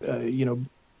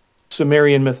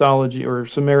Sumerian mythology or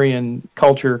Sumerian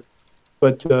culture,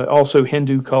 but also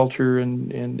Hindu culture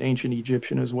and ancient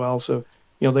Egyptian as well. So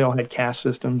they all had caste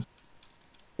systems,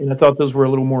 and I thought those were a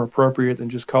little more appropriate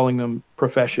than just calling them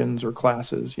professions or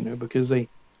classes, because they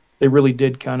really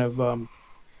did kind of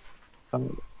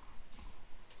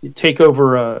take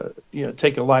over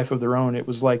take a life of their own. It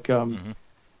was like a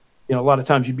lot of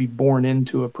times you'd be born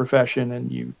into a profession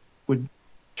and you would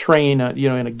train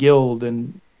in a guild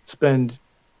and spend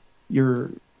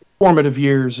your formative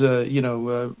years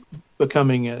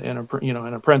becoming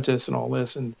an apprentice and all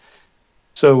this. And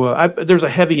so there's a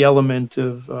heavy element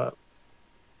of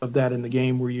that in the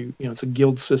game where it's a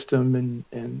guild system,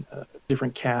 and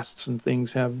different castes and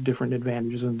things have different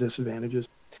advantages and disadvantages.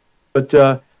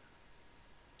 But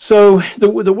so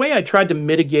the way I tried to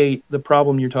mitigate the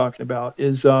problem you're talking about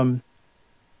is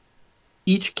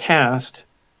each caste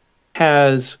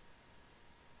has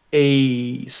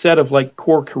a set of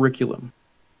core curriculum,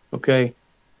 okay?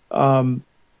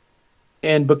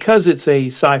 And because it's a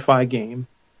sci-fi game,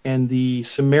 and the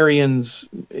Sumerians,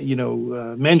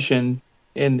 mention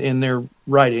in their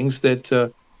writings that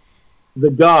the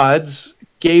gods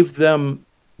gave them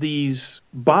these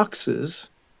boxes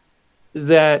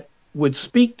that would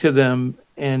speak to them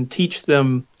and teach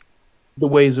them the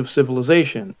ways of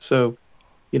civilization. So,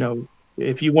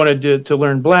 if you wanted to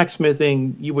learn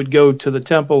blacksmithing, you would go to the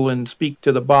temple and speak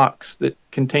to the box that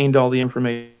contained all the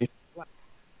information.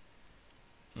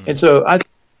 And so I thought,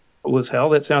 well, as hell,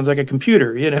 that sounds like a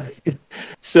computer,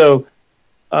 So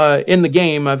in the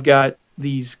game, I've got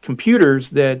these computers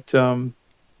that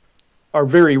are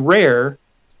very rare,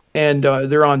 and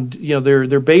they're on,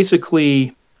 they're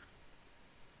basically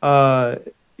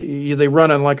they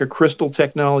run on a crystal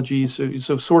technology,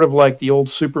 so sort of like the old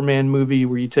Superman movie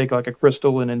where you take a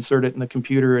crystal and insert it in the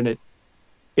computer, and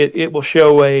it will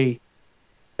show a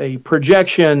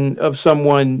projection of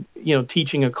someone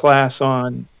teaching a class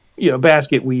on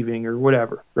basket weaving or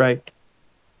whatever, right?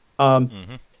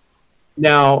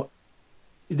 Now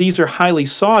these are highly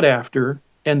sought after,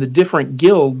 and the different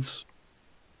guilds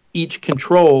each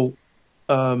control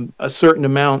a certain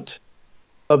amount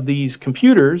of these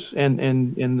computers and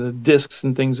the discs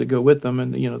and things that go with them,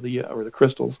 and or the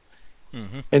crystals,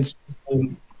 and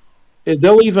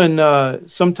they'll even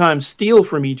sometimes steal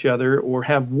from each other or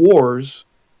have wars.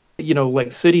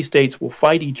 Like city-states will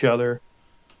fight each other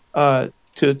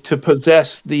to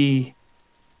possess the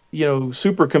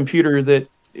supercomputer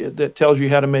that tells you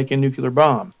how to make a nuclear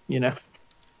bomb.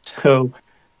 So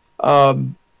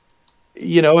and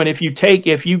if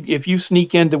you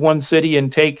sneak into one city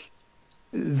and take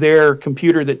their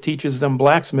computer that teaches them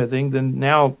blacksmithing, then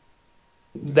now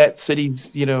that city's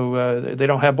they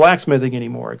don't have blacksmithing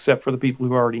anymore, except for the people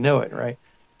who already know it, right?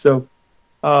 So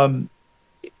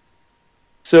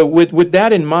so with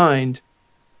that in mind,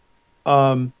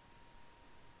 there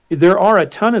are a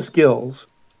ton of skills,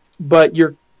 but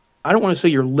I don't want to say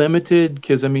you're limited,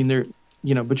 because I mean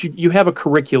but you have a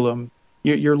curriculum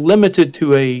you're limited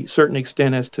to a certain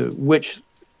extent as to which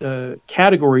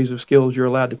categories of skills you're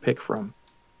allowed to pick from.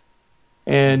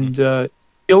 And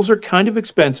skills are kind of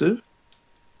expensive.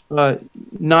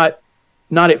 Not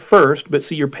at first, but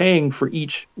see, you're paying for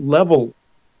each level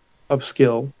of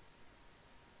skill.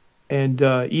 And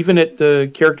even at the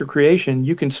character creation,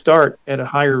 you can start at a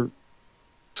higher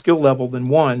skill level than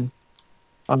 1.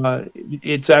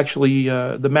 It's actually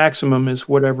the maximum is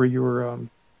whatever your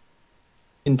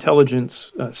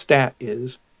intelligence stat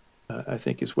is. I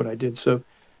think is what I did. So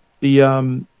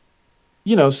the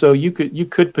so you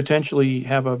could potentially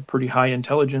have a pretty high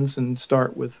intelligence and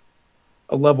start with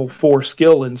a level 4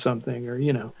 skill in something,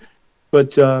 or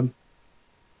but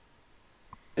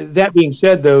that being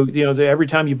said, though, every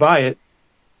time you buy it,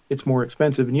 it's more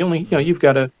expensive, and you've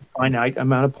got a finite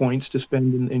amount of points to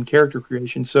spend in character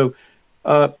creation. So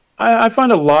I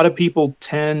find a lot of people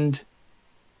tend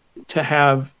to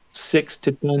have 6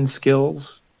 to 10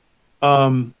 skills,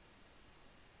 and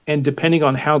depending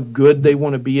on how good they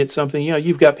want to be at something,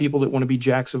 you've got people that want to be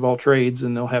jacks of all trades,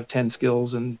 and they'll have 10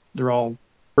 skills, and they're all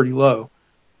pretty low.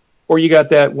 Or you got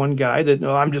that one guy that,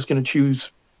 no, I'm just going to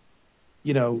choose,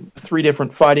 3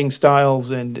 different fighting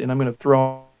styles, and I'm going to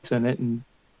throw in it, and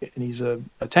he's a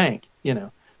tank,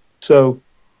 So,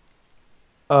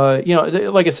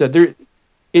 like I said,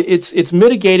 it's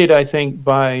mitigated, I think,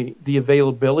 by the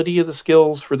availability of the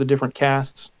skills for the different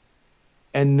casts,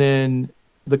 and then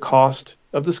the cost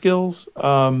of the skills.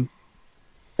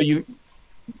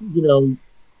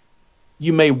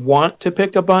 You may want to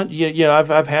pick a bunch.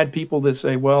 I've had people that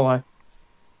say, well,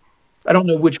 I don't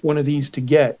know which one of these to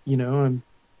get, and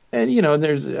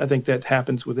I think that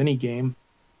happens with any game.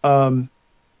 Now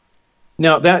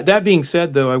that being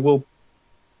said, though, I will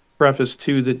preface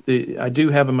too that I do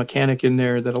have a mechanic in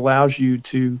there that allows you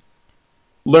to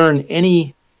learn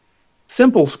any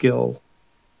simple skill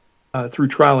through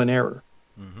trial and error.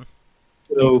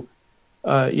 So,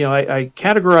 I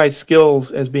categorize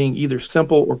skills as being either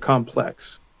simple or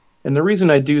complex. And the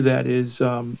reason I do that is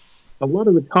a lot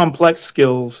of the complex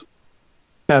skills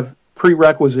have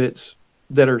prerequisites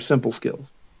that are simple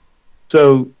skills.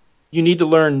 So you need to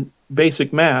learn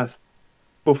basic math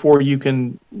before you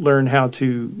can learn how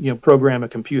to, program a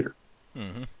computer.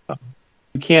 You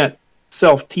can't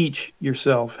self-teach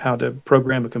yourself how to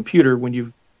program a computer when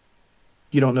you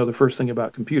don't know the first thing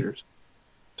about computers.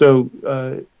 So,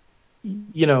 I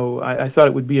thought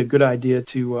it would be a good idea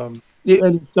to,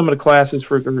 and some of the classes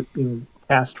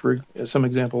cast for some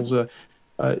examples.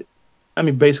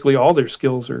 Basically all their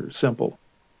skills are simple.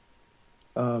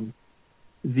 The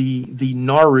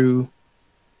Naru,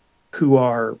 who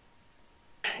are,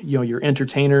 your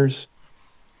entertainers,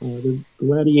 the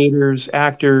gladiators,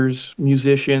 actors,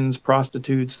 musicians,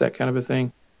 prostitutes, that kind of a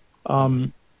thing.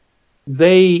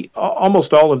 They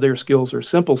almost all of their skills are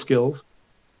simple skills.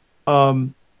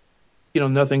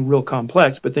 Nothing real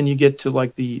complex. But then you get to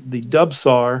like the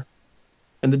Dubsar,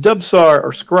 and the Dubsar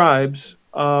are scribes,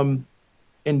 and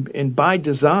by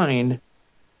design,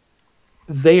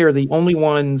 they are the only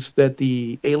ones that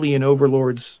the alien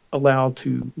overlords allow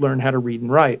to learn how to read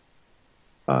and write.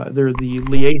 They're the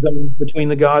liaisons between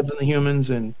the gods and the humans,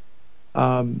 and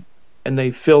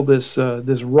they fill this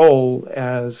role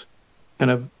as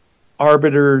kind of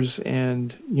arbiters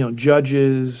and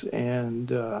judges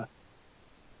and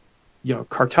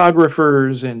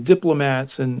cartographers and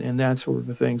diplomats and that sort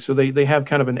of thing. So they have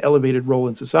kind of an elevated role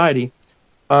in society,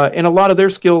 and a lot of their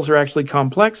skills are actually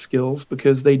complex skills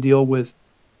because they deal with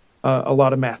a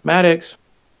lot of mathematics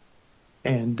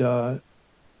and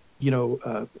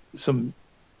some.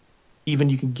 Even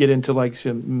you can get into like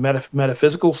some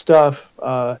metaphysical stuff.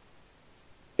 You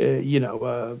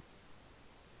got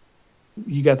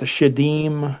the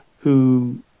Shadim,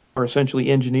 who are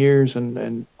essentially engineers,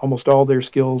 and almost all their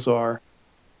skills are,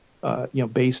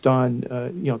 based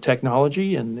on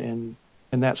technology and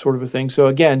that sort of a thing. So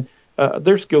again,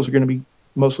 their skills are going to be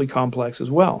mostly complex as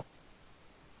well.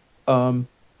 And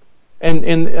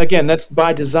again, that's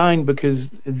by design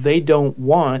because they don't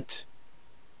want.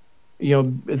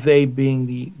 They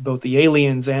being both the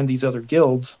aliens and these other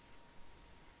guilds,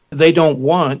 they don't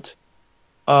want,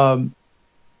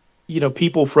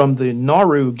 people from the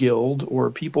Naru Guild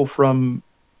or people from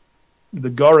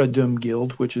the Garadum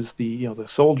Guild, which is the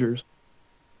soldiers.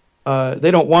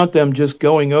 They don't want them just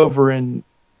going over and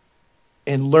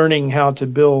learning how to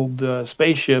build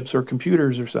spaceships or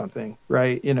computers or something,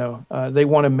 right? They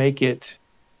want to make it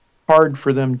hard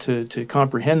for them to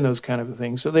comprehend those kind of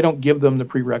things, so they don't give them the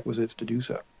prerequisites to do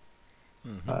so.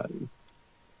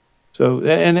 So,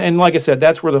 like I said,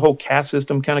 that's where the whole caste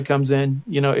system kind of comes in.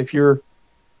 If you're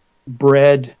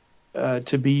bred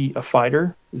to be a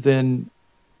fighter, then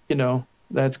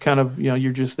that's kind of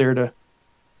you're just there to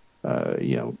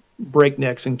break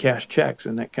necks and cash checks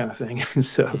and that kind of thing.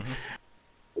 So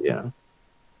yeah,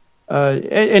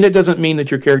 and it doesn't mean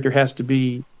that your character has to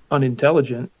be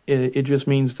unintelligent. It just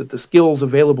means that the skills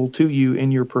available to you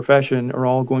in your profession are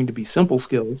all going to be simple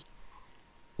skills,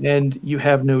 and you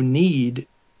have no need,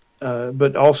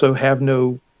 but also have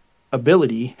no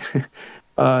ability,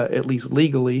 at least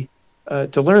legally,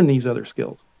 to learn these other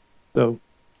skills. So,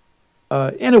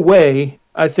 in a way,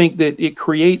 I think that it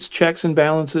creates checks and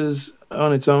balances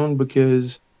on its own,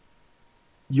 because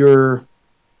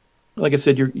like I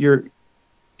said, you're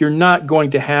not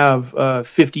going to have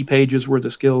 50 pages worth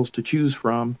of skills to choose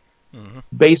from.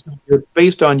 Based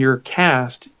on your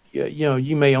cast.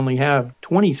 You may only have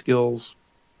 20 skills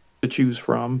to choose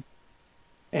from,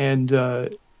 and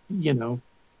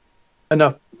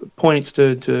enough points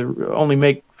to only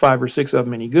make 5 or 6 of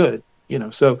them any good.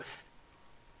 So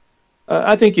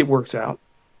I think it works out.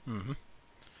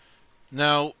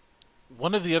 Now,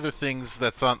 one of the other things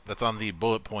that's on the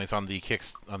bullet points on the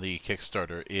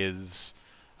Kickstarter is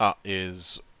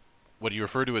what you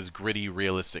refer to as gritty,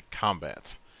 realistic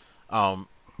combat.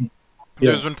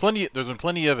 There's been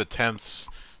plenty of attempts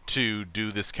to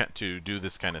do this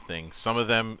kind of thing. Some of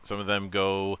them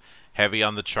go heavy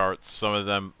on the charts. Some of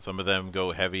them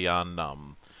go heavy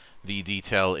on the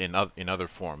detail in other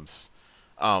forms.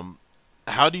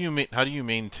 How do you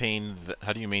maintain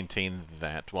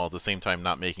that while at the same time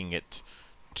not making it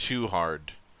too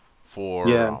hard for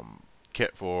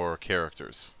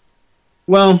characters?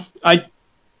 Well, I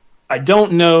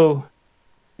don't know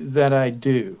that I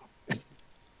do.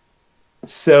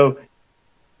 So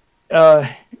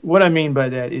what I mean by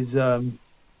that is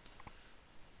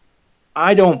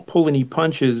I don't pull any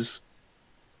punches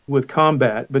with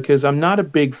combat, because I'm not a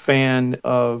big fan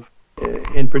of,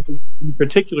 in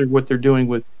particular, what they're doing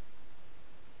with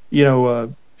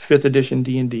 5th edition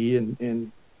D&D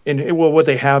and what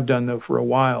they have done though for a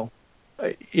while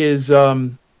is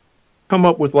come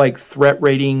up with like threat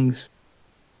ratings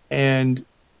and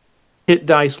hit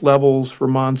dice levels for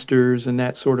monsters and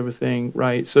that sort of a thing,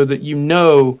 right? So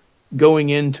that going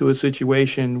into a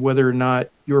situation whether or not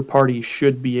your party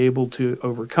should be able to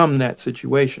overcome that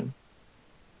situation.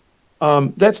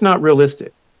 That's not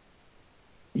realistic.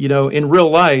 In real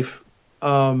life,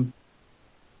 fuck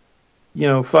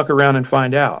around and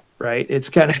find out, right? It's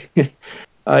kind of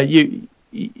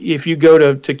if you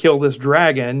go to kill this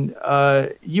dragon,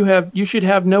 you should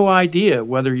have no idea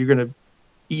whether you're going to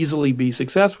easily be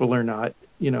successful or not,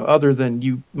 other than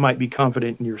you might be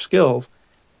confident in your skills.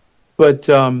 But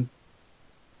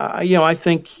I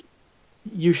think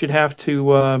you should have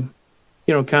to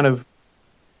kind of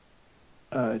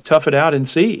tough it out and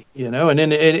see, and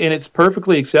then it's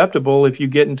perfectly acceptable if you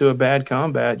get into a bad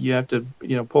combat, you have to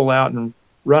pull out and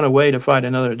run away to fight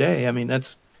another day. I mean,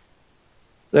 that's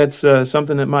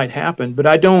something that might happen, but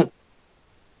I don't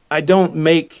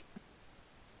make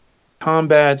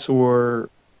combats or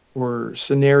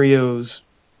scenarios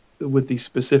with the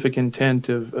specific intent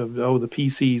of the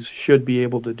PCs should be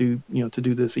able to do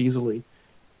this easily.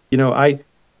 I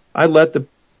let the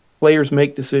players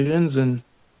make decisions, and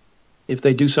if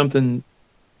they do something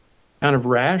kind of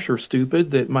rash or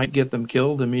stupid that might get them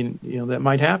killed, I mean, that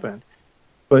might happen.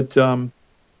 But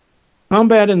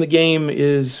combat in the game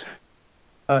is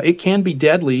it can be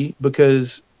deadly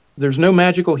because there's no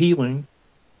magical healing.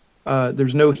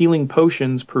 There's no healing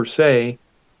potions per se.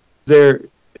 There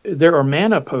are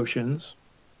mana potions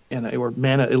or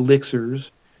mana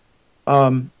elixirs,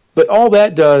 but all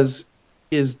that does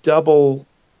is double,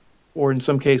 or in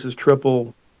some cases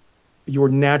triple, your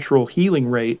natural healing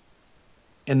rate,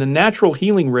 and the natural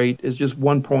healing rate is just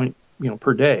 1 point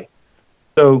per day.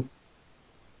 So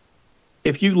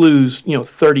if you lose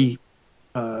 30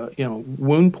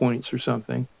 wound points or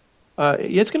something,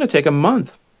 it's going to take a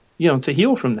month to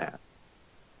heal from that.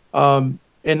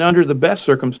 And under the best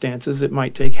circumstances, it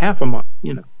might take half a month.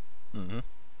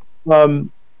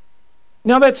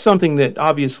 Now that's something that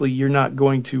obviously you're not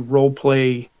going to role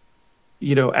play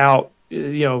out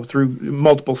through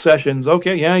multiple sessions.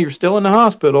 Okay, yeah, you're still in the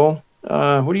hospital.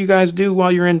 What do you guys do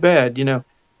while you're in bed?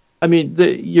 I mean,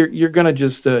 you're going to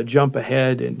just jump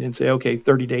ahead and say, okay,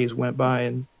 30 days went by,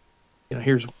 and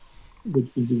here's what you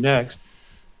can do next.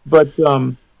 But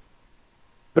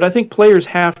I think players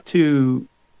have to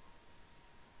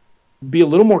be a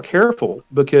little more careful,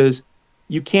 because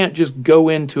you can't just go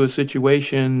into a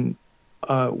situation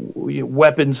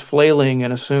weapons flailing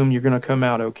and assume you're going to come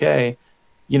out okay.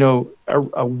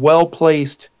 A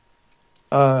well-placed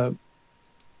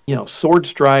sword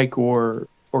strike or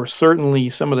or certainly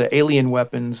some of the alien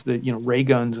weapons, that ray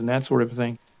guns and that sort of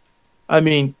thing, I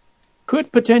mean,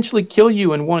 could potentially kill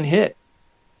you in one hit.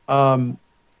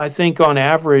 I think on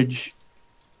average,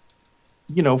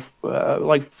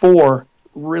 like four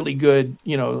really good,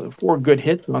 4 good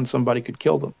hits on somebody could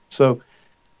kill them. So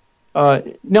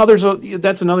now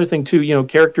that's another thing too.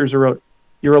 Characters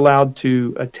you're allowed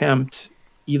to attempt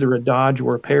either a dodge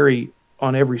or a parry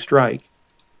on every strike.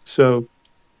 So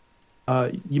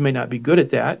you may not be good at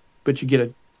that, but you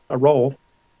get a roll.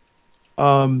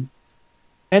 And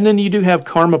then you do have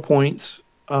karma points.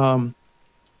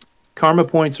 Karma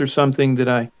points are something that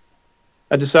I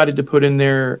decided to put in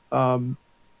there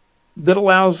that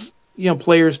allows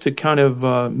players to kind of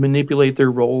manipulate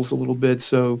their rolls a little bit.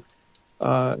 So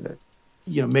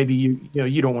maybe you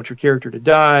don't want your character to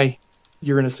die.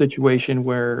 You're in a situation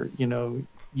where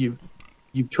you've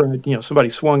tried, somebody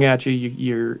swung at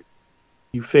you,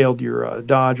 you failed your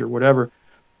dodge or whatever.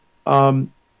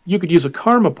 You could use a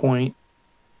karma point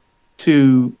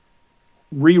to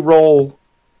re-roll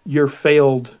your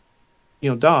failed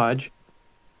dodge,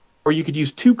 or you could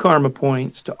use 2 karma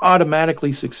points to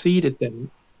automatically succeed at them,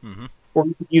 or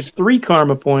you could use 3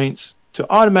 karma points to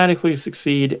automatically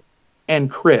succeed and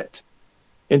crit.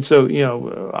 And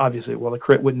so, obviously, well, a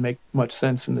crit wouldn't make much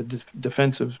sense in the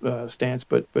defensive stance,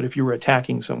 but if you were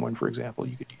attacking someone, for example,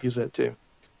 you could use that too.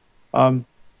 I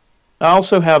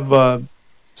also have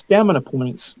stamina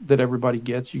points that everybody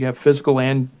gets. You have physical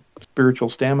and spiritual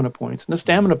stamina points, and the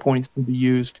stamina points can be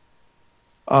used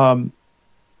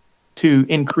to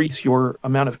increase your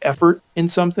amount of effort in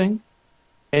something.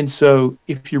 And so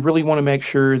if you really want to make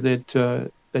sure that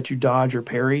you dodge or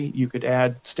parry, you could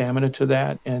add stamina to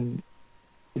that and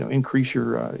increase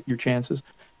your chances.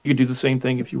 You could do the same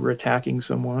thing if you were attacking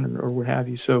someone or what have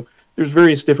you. So there's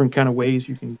various different kind of ways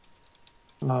you can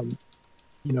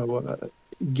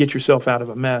get yourself out of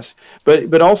a mess.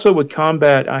 But also with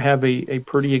combat, I have a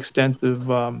pretty extensive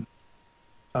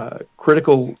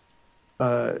critical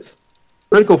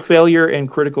failure and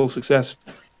critical success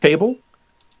table.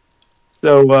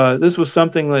 So this was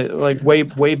something like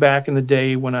way back in the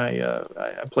day when I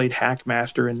played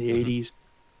Hackmaster in the 80s,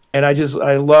 and I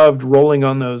loved rolling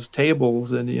on those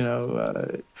tables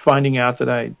and finding out that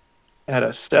I had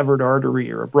a severed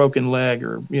artery or a broken leg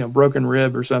or broken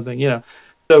rib or something.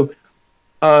 So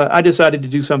I decided to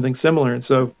do something similar. And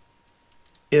so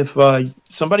if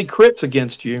somebody crits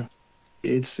against you,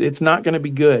 it's not going to be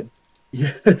good.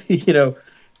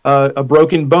 A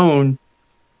broken bone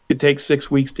could take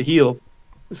 6 weeks to heal.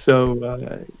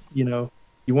 So, you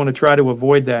want to try to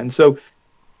avoid that. And so,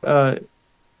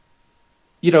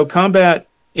 combat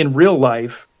in real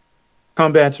life,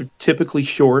 combats are typically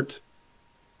short,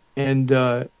 and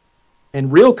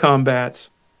real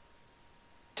combats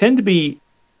tend to be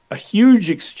a huge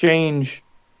exchange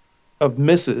of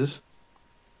misses,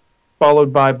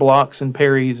 followed by blocks and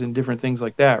parries and different things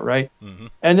like that, right?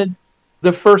 And then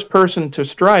the first person to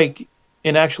strike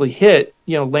and actually hit,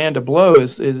 land a blow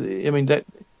that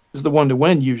is the one to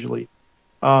win usually.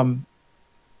 In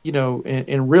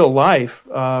real life,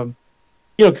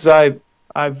 because I've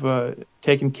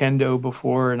taken kendo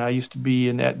before, and I used to be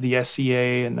in the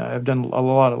SCA, and I've done a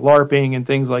lot of LARPing and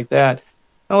things like that.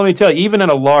 Now, let me tell you, even in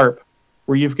a LARP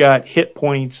where you've got hit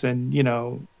points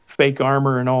and fake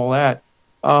armor and all that,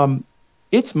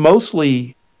 it's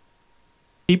mostly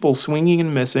people swinging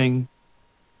and missing,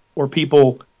 or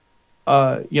people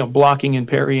blocking and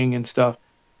parrying and stuff.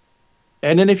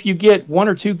 And then if you get 1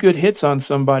 or 2 good hits on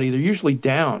somebody, they're usually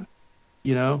down,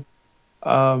 and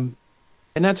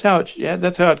that's how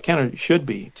it kind of should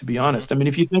be, to be honest. I mean,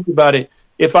 if you think about it,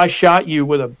 if I shot you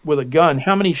with a gun,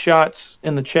 how many shots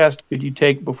in the chest could you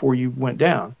take before you went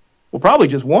down? Well, probably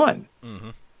just 1.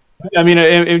 I mean,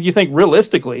 if you think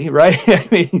realistically, right? I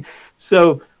mean,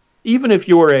 so even if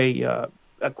you're a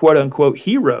quote unquote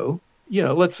hero,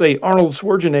 let's say Arnold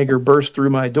Schwarzenegger burst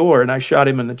through my door and I shot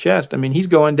him in the chest. I mean, he's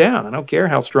going down. I don't care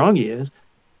how strong he is,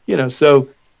 So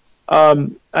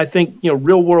I think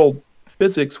real world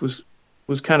physics was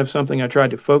kind of something I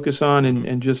tried to focus on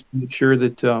and just make sure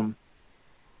that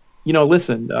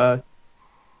listen,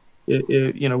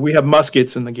 we have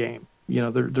muskets in the game.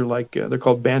 They're like they're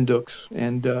called bandooks,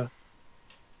 and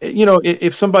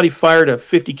if somebody fired a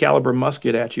 50 caliber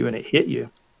musket at you and it hit you,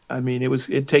 I mean,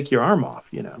 it'd take your arm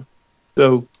off.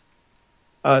 So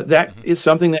that is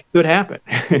something that could happen.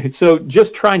 So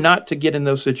just try not to get in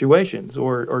those situations,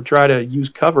 or try to use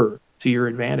cover to your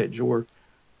advantage, or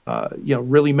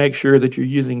really make sure that you're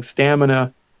using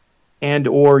stamina and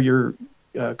or your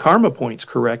karma points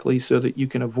correctly, so that you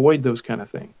can avoid those kind of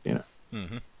things.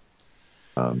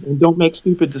 And don't make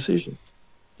stupid decisions.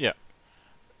 Yeah,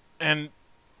 and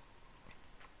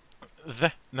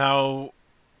Now,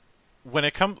 when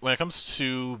it comes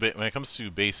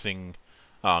to basing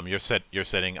your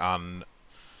setting on,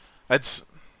 I'd s-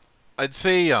 I'd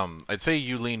say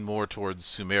you lean more towards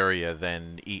Sumeria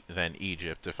than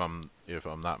Egypt, if I'm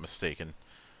not mistaken.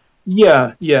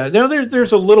 Yeah, yeah. Now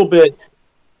there's a little bit.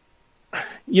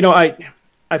 You know,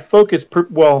 I focus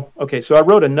well. Okay, so I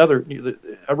wrote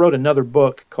another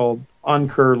book called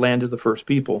ANKUR, Land of the First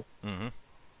People, Mm-hmm.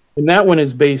 and that one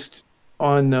is based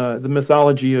on the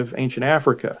mythology of ancient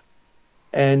Africa.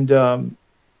 And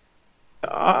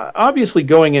obviously,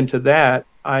 going into that,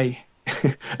 I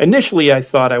initially I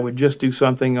thought I would just do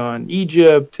something on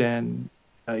Egypt and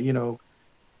you know,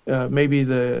 maybe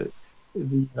the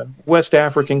West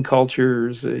African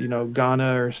cultures, you know,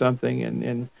 Ghana or something,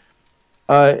 and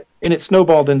it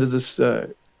snowballed into this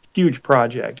huge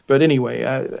project. But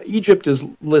anyway, Egypt is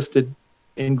listed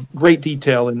in great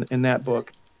detail in that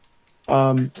book,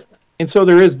 um, and so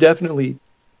there is definitely,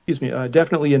 excuse me,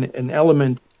 definitely an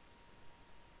element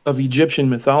of Egyptian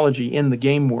mythology in the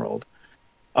game world.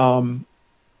 Um,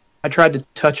 I tried to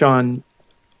touch on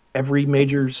every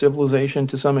major civilization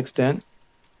to some extent.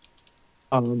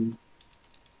 Um,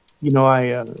 you know,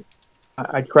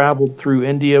 I traveled through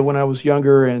India when I was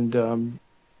younger and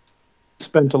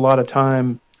spent a lot of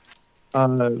time,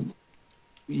 uh,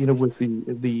 you know, with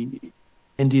the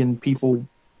Indian people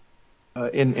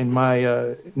in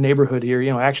my neighborhood here.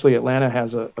 You know, actually, Atlanta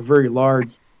has a very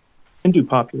large Hindu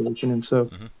population, and so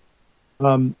Mm-hmm.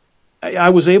 um, I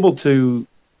was able to,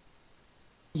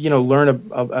 you know,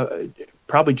 learn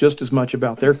probably just as much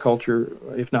about their culture,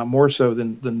 if not more so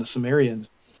than the Sumerians.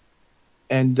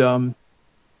 And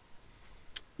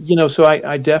you know, so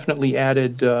I definitely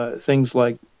added things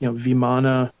like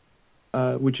Vimana,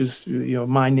 which is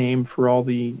my name for all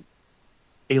the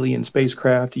alien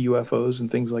spacecraft, UFOs, and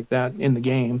things like that in the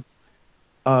game.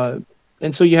 Uh,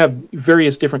 and so you have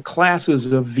various different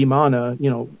classes of Vimana. You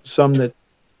know, some that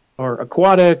are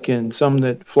aquatic, and some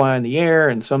that fly in the air,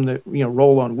 and some that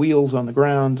roll on wheels on the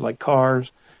ground like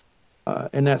cars,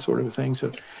 and that sort of thing.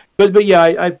 So, but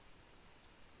yeah,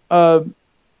 uh,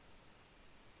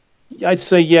 I'd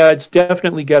say yeah, it's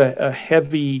definitely got a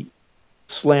heavy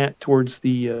slant towards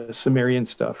the Sumerian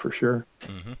stuff for sure.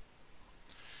 Mm-hmm.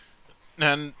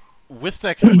 And with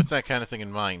that kind of thing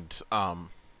in mind,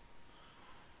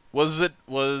 was it?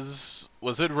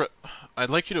 I'd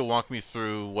like you to walk me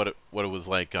through what it was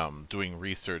like doing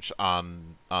research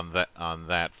on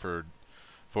that for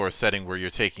a setting where you're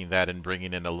taking that and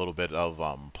bringing in a little bit of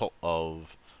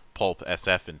pulp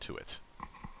SF into it.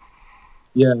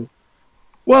 Yeah.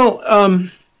 Well,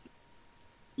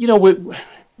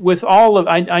 with all of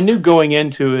I knew going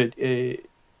into it,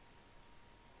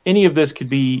 any of this could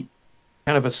be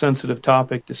kind of a sensitive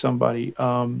topic to somebody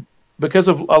because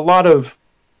of a lot of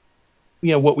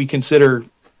what we consider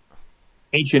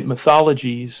ancient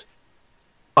mythologies.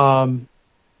 Um,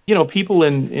 people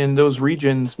in those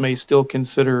regions may still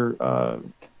consider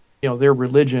their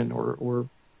religion or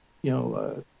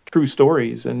true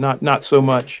stories, and not so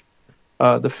much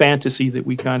the fantasy that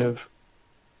we kind of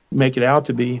make it out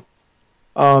to be.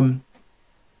 Um,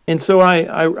 and so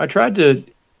I tried to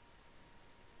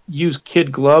use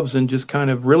kid gloves and just kind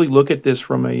of really look at this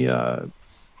from an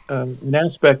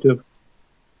aspect of,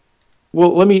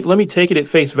 well, let me take it at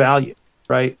face value,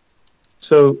 right?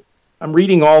 So I'm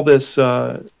reading all this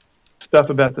stuff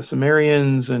about the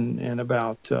Sumerians and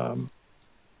about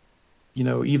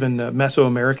even the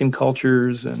Mesoamerican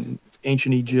cultures and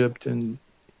ancient Egypt and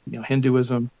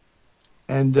Hinduism,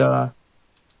 and I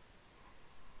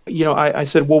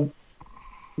said, well,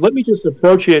 let me just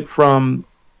approach it from,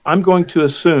 I'm going to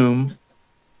assume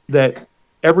that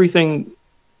everything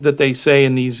that they say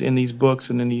in these books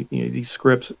and in these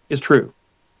scripts is true.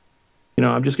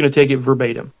 I'm just going to take it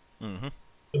verbatim.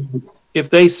 Mm-hmm. If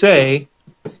they say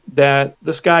that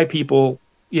the sky people,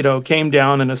 came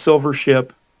down in a silver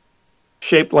ship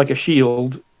shaped like a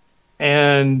shield,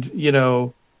 and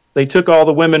they took all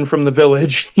the women from the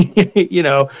village, and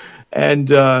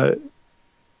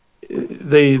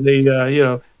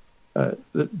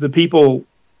the people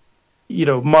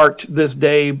marked this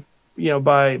day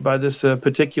by this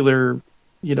particular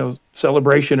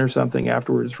celebration or something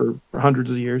afterwards for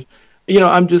hundreds of years.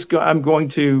 I'm going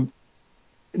to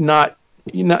not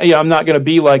I'm not going to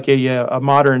be like a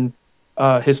modern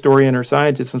historian or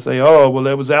scientist and say, oh, well,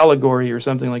 that was allegory or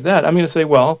something like that. I'm going to say,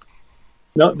 well,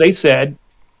 no, they said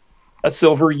a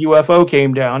silver UFO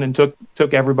came down and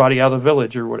took everybody out of the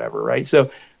village or whatever, right?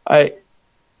 So I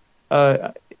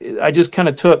uh, I just kind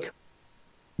of took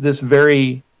this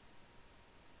very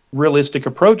realistic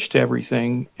approach to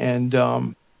everything, and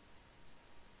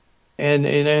and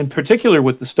in particular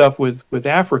with the stuff with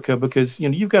Africa, because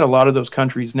you've got a lot of those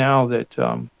countries now that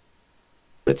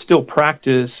that still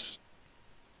practice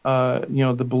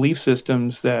the belief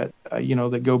systems that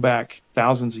that go back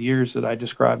thousands of years that I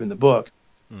describe in the book.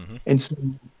 Mm-hmm. And so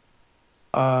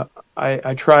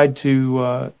I tried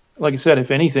to, like I said,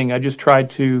 if anything, I just tried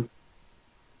to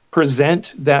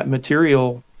present that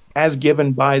material as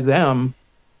given by them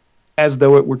as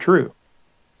though it were true.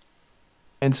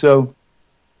 And so,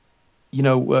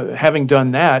 having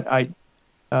done that,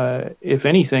 if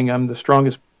anything, I'm the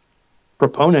strongest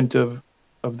proponent of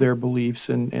their beliefs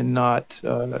and not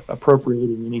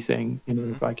appropriating anything,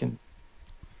 if I can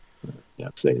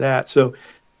say that. So,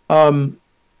 I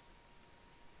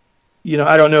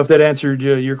don't know if that answered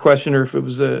your question or if it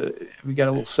was we got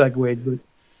a little segued, but.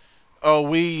 Oh,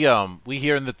 we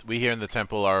here in the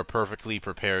temple are perfectly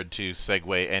prepared to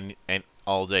segue and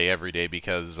all day, every day,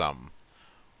 because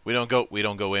we don't go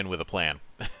in with a plan.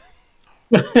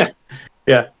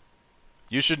 Yeah.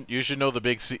 You should know the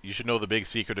big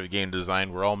secret of game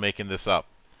design. We're all making this up.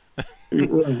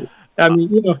 Right. I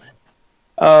mean,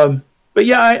 but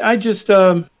yeah, I just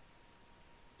like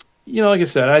I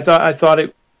said, I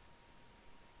thought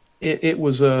it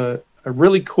was a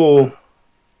really cool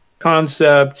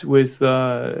concept with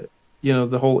the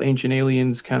whole Ancient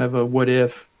Aliens kind of a what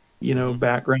if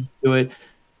background to it,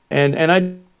 and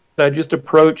I just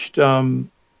approached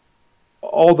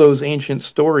all those ancient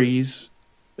stories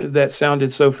that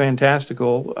sounded so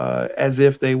fantastical as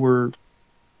if they were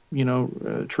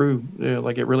true,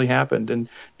 like it really happened, and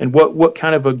what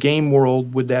kind of a game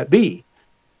world would that be,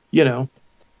 and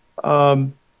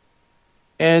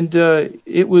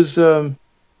it was kind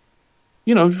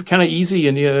of easy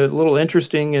and a little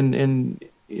interesting and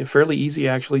fairly easy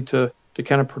actually to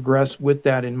kind of progress with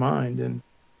that in mind, and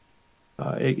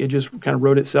it just kind of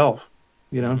wrote itself,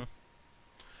 Mm-hmm.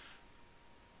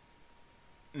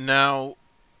 Now,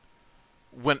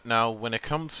 when it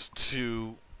comes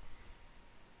to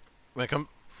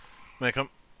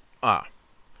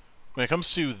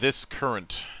this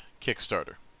current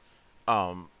Kickstarter,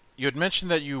 you had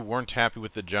mentioned that you weren't happy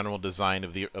with the general design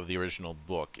of the original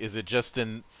book. Is it just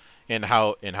in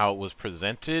how it was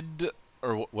presented,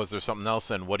 or was there something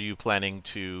else? And what are you planning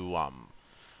to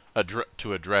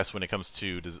address when it comes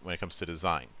to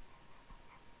design?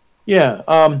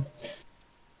 Yeah.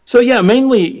 So yeah,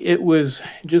 mainly it was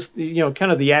just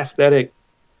kind of the aesthetic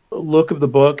look of the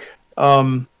book.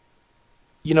 Liz,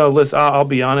 I'll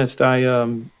be honest. I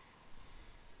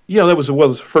that was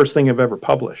the first thing I've ever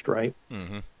published, right?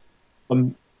 Mm-hmm.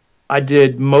 I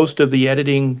did most of the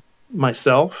editing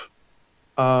myself,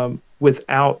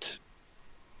 without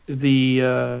the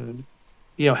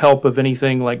help of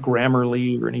anything like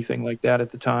Grammarly or anything like that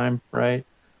at the time, right?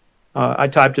 I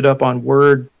typed it up on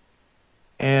Word.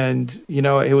 And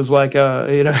it was like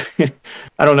I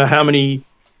don't know how many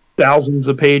thousands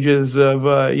of pages of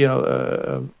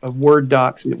of Word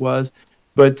docs it was,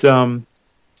 but it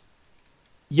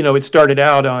started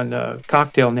out on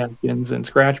cocktail napkins and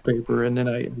scratch paper, and then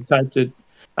I typed it.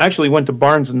 I actually went to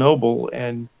Barnes and Noble,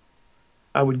 and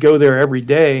I would go there every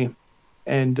day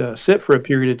and sit for a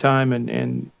period of time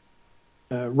and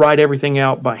write everything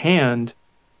out by hand,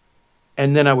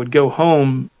 and then I would go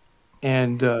home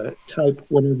and type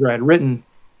whatever I'd written,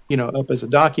 up as a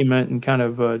document and kind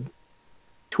of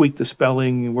tweak the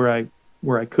spelling where I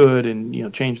could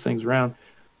and change things around.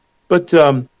 But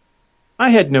I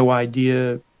had no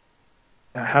idea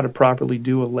how to properly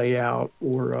do a layout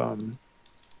or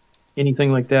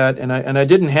anything like that, and I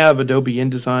didn't have Adobe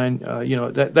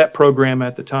InDesign. That program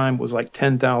at the time was like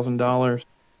 $10,000,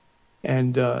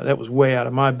 and that was way out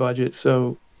of my budget.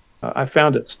 So I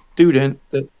found a student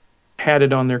that had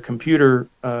it on their computer.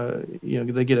 They're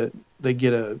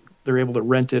able to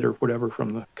rent it or whatever from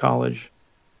the college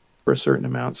for a certain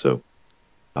amount. So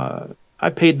I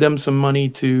paid them some money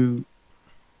to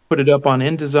put it up on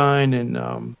InDesign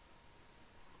and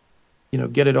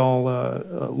get it all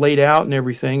laid out and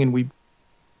everything. And we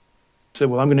said,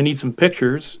 well, I'm going to need some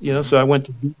pictures, so I went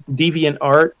to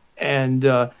DeviantArt and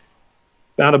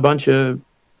found a bunch of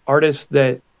artists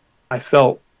that I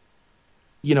felt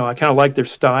I kind of liked their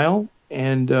style,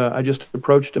 and I just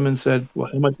approached them and said, well,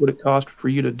 how much would it cost for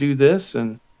you to do this?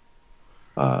 And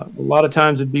a lot of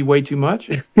times it'd be way too much,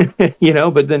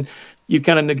 but then you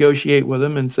kind of negotiate with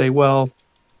them and say, well,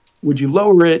 would you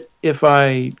lower it if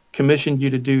I commissioned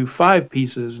you to do 5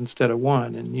 pieces instead of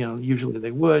 1? And, usually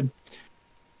they would.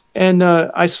 And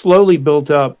I slowly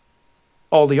built up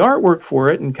all the artwork for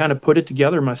it and kind of put it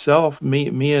together myself,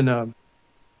 me and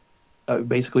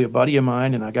basically a buddy of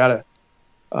mine, and I got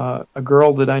a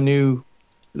girl that I knew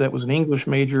that was an English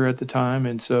major at the time,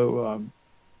 and so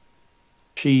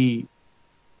she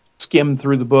skimmed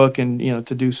through the book and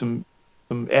to do some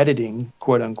editing,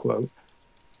 quote unquote.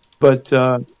 But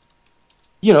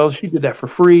she did that for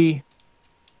free.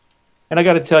 And I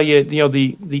got to tell you,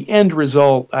 the end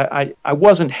result, I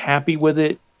wasn't happy with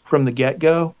it from the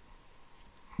get-go,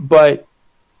 but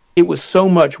it was so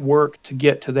much work to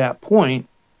get to that point.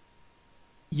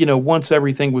 Once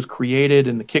everything was created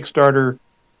and the Kickstarter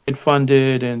had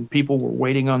funded and people were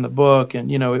waiting on the book,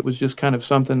 and it was just kind of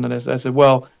something that I said,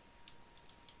 well,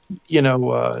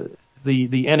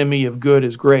 the enemy of good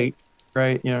is great,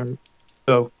 right?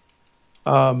 So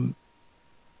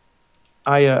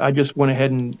I just went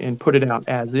ahead and put it out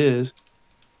as is,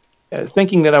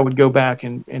 thinking that I would go back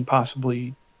and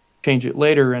possibly change it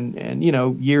later. And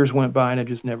years went by and I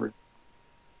just never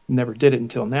did it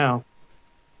until now.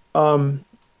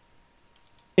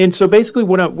 And so basically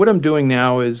what I'm doing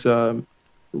now is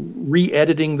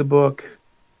re-editing the book.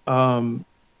 I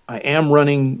am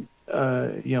running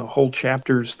whole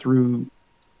chapters through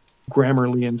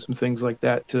Grammarly and some things like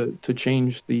that to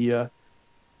change the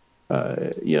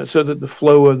so that the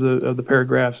flow of the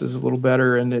paragraphs is a little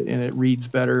better and it reads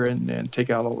better, and take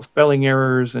out all the spelling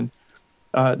errors. And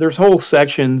there's whole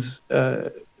sections.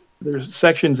 There's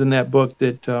sections in that book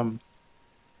that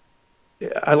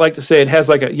I like to say it has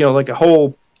like a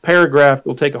whole paragraph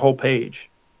will take a whole page.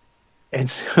 And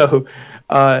so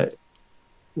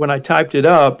when I typed it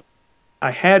up,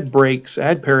 I had breaks. I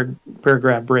had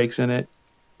paragraph breaks in it,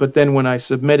 but then when I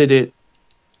submitted it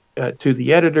to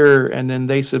the editor, and then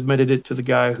they submitted it to the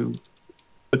guy who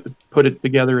put it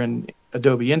together in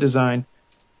Adobe InDesign,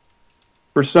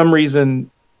 for some reason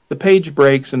the page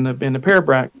breaks and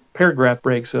the paragraph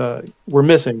breaks were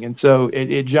missing, and so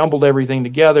it jumbled everything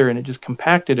together and it just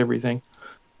compacted everything.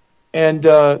 And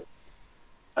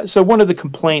so one of the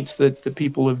complaints that the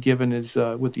people have given is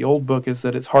with the old book is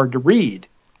that it's hard to read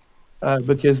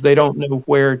because they don't know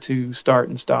where to start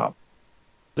and stop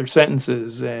their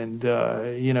sentences, and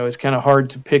it's kind of hard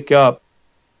to pick up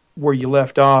where you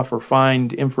left off or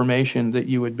find information that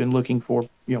you had been looking for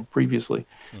previously.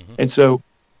 Mm-hmm. And so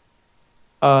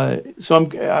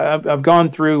I've gone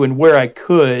through, and where I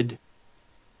could,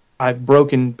 I've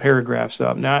broken paragraphs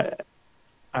up. Now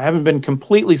I haven't been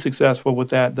completely successful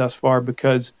with that thus far,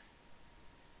 because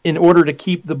in order to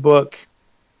keep the book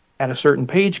at a certain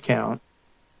page count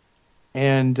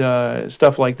and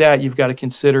stuff like that, you've got to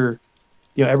consider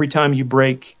every time you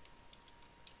break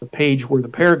the page where the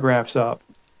paragraph's up,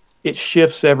 it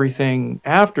shifts everything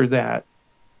after that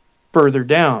further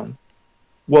down.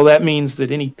 Well, that means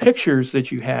that any pictures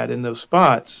that you had in those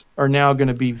spots are now going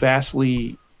to be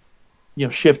vastly,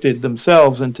 shifted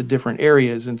themselves into different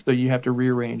areas, and so you have to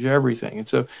rearrange everything. And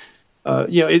so,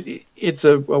 it's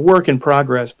a work in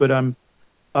progress. But I'm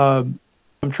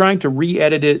trying to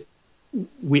re-edit it.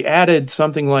 We added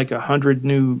something like 100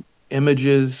 new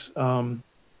images,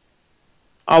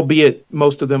 albeit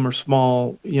most of them are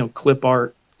small, clip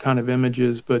art kind of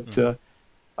images. But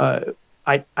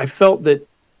I felt that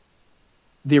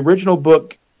the original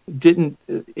book didn't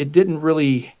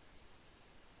really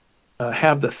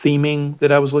have the theming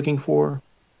that I was looking for.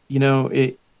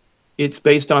 It's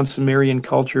based on Sumerian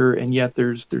culture, and yet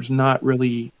there's not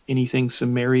really anything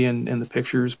Sumerian in the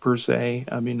pictures per se.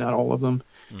 I mean, not all of them.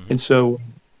 Mm-hmm. And so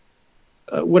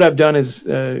what I've done is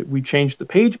we changed the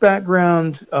page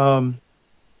background, so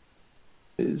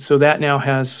that now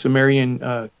has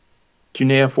Sumerian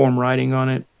cuneiform writing on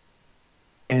it,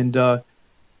 and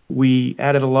we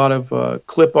added a lot of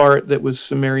clip art that was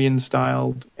Sumerian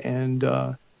styled, and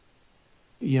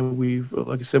we've,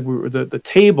 like I said, the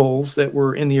tables that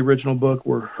were in the original book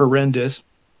were horrendous.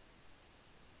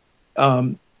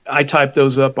 I typed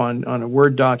those up on a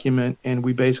Word document, and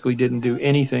we basically didn't do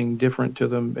anything different to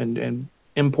them, and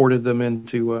imported them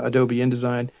into Adobe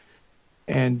InDesign.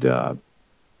 And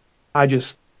I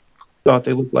just thought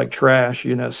they looked like trash,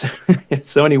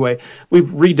 So anyway, we've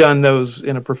redone those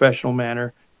in a professional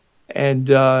manner. And,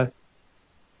 I'm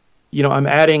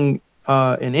adding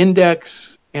an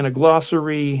index and a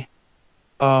glossary,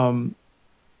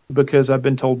 because I've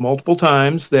been told multiple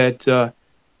times that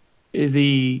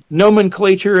the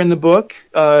nomenclature in the book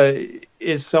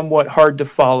is somewhat hard to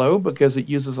follow, because it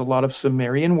uses a lot of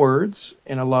Sumerian words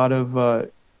and a lot of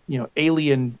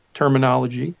alien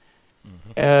terminology.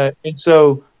 Mm-hmm. And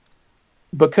so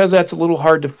because that's a little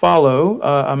hard to follow,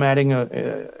 I'm adding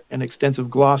an extensive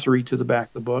glossary to the back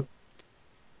of the book.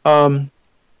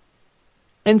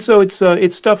 And so it's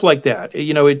stuff like that.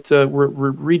 We're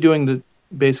redoing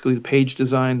basically the page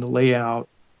design, the layout,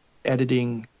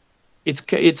 editing.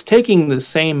 It's taking the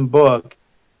same book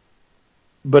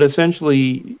but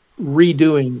essentially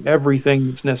redoing everything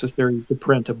that's necessary to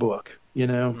print a book. You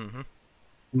know. Mm-hmm.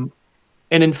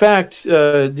 And in fact,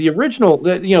 the original,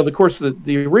 the course,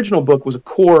 the original book was a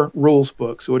core rules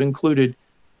book, so it included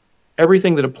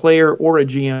everything that a player or a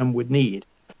GM would need.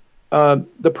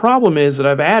 The problem is that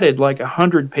I've added like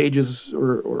 100 pages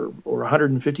or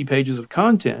 150 pages of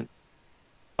content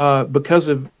because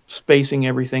of spacing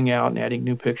everything out and adding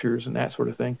new pictures and that sort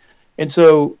of thing. And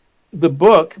so the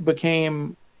book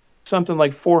became something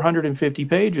like 450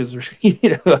 pages, or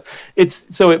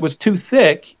so it was too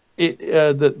thick.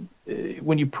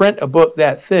 When you print a book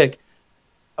that thick,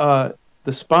 the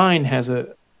spine has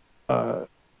a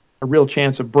real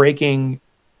chance of breaking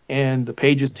and the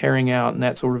pages tearing out and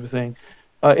that sort of thing.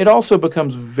 It also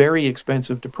becomes very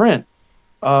expensive to print.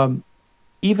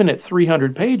 Even at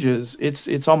 300 pages,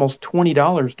 it's almost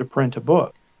 $20 to print a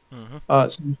book. Mm-hmm.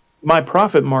 So my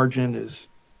profit margin is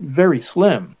very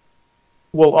slim.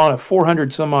 Well, on a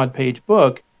 400 some odd page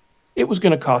book, it was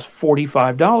going to cost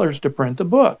 $45 to print the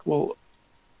book. Well,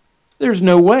 there's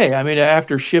no way. I mean,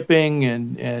 after shipping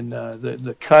and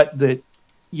the cut that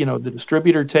the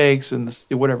distributor takes and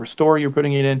whatever store you're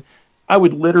putting it in, I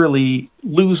would literally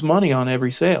lose money on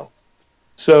every sale.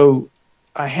 So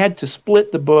I had to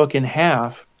split the book in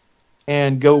half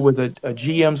and go with a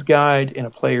GM's guide and a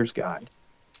player's guide.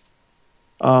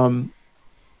 I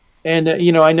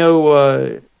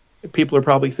know people are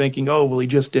probably thinking, oh, well, he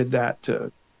just did that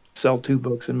to sell 2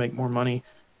 books and make more money.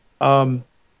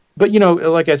 But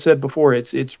like I said before,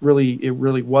 it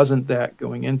really wasn't that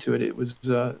going into it. It was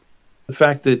the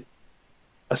fact that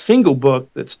a single book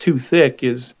that's too thick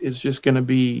is just going to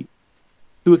be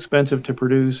too expensive to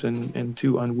produce and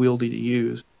too unwieldy to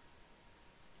use.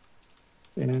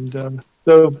 And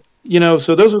so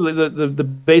those are the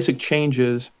basic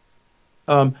changes.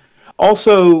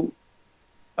 Also,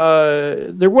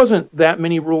 there wasn't that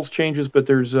many rules changes, but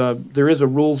there is a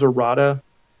rules errata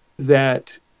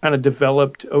that kind of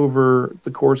developed over the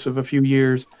course of a few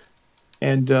years,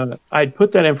 and I'd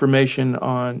put that information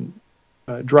on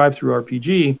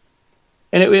Drive-Thru-RPG,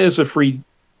 and it is a free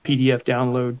PDF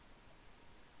download.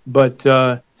 But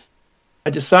I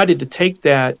decided to take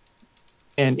that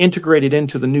and integrate it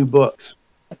into the new books.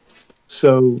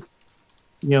 So,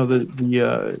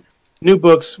 the new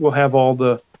books will have all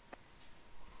the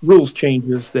rules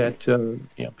changes that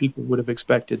people would have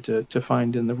expected to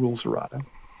find in the rules errata.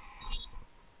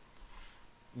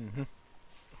 Mm-hmm.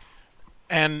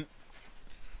 And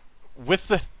with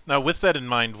that in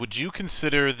mind, would you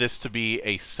consider this to be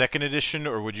a second edition,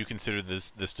 or would you consider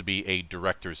this to be a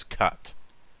director's cut?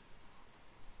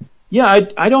 Yeah,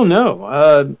 I don't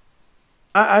know.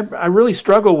 I really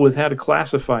struggle with how to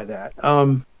classify that.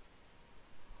 I've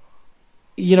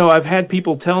had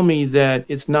people tell me that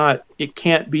it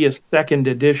can't be a second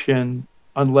edition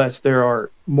unless there are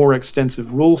more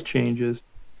extensive rules changes,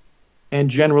 and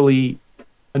generally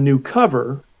a new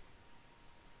cover.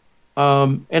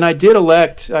 And I did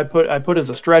elect. I put as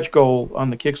a stretch goal on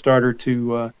the Kickstarter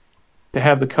to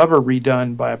have the cover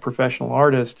redone by a professional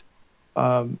artist.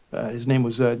 His name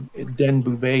was Den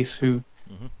Bouvace, who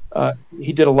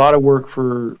he did a lot of work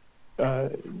for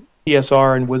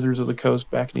TSR and Wizards of the Coast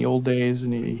back in the old days,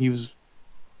 and he was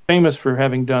famous for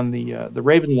having done the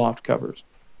Ravenloft covers.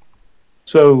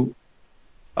 So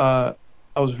I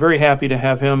was very happy to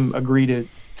have him agree to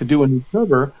do a new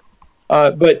cover.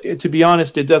 But to be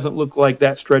honest, it doesn't look like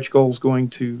that stretch goal is going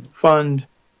to fund.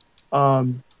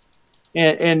 And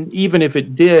even if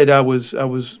it did, I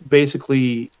was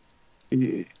basically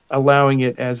allowing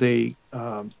it as an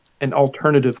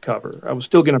alternative cover. I was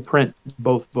still going to print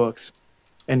both books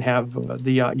and have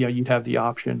you'd have the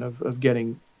option of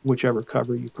getting whichever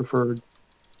cover you preferred.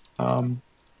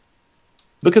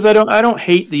 Because I don't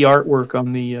hate the artwork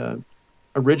on the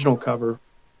original cover.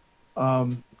 I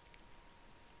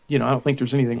don't think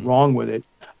there's anything wrong with it.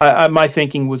 My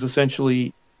thinking was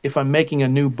essentially, if I'm making a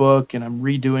new book and I'm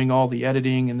redoing all the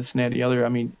editing and this and that and the other, I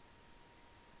mean,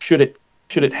 should it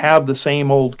have the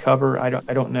same old cover? I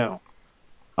don't know.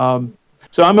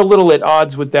 So I'm a little at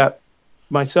odds with that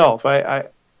myself. I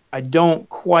don't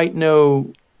quite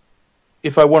know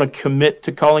if I want to commit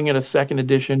to calling it a second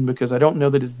edition, because I don't know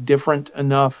that it's different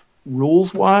enough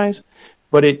rules-wise,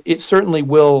 but it certainly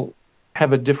will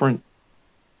have a different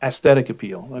aesthetic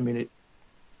appeal. I mean,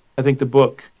 I think the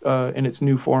book in its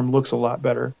new form looks a lot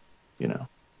better, Mm-hmm.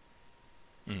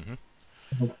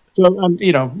 So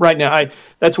right now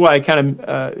that's why I kind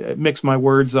of mix my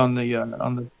words on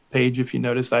the page. If you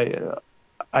noticed,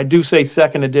 I do say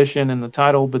second edition in the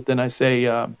title, but then I say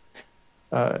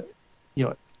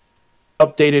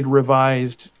updated,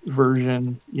 revised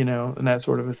version, and that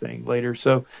sort of a thing later.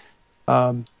 So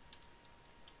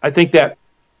I think that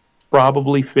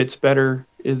probably fits better,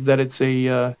 is that it's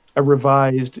a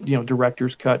revised,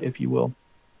 director's cut, if you will.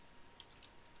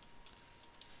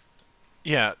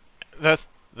 Yeah, that's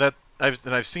that.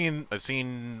 I've seen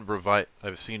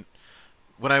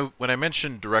when I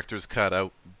mentioned director's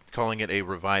cut, calling it a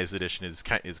revised edition is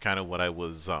kind of what I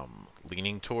was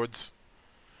leaning towards.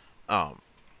 Um,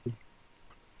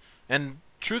 and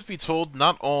truth be told,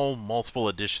 not all multiple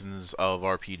editions of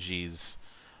RPGs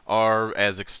are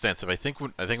as extensive. I think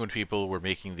when people were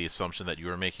making the assumption that you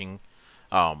were making,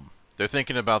 they're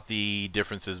thinking about the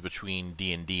differences between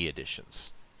D&D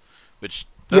editions, which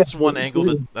Yeah, that's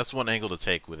one angle to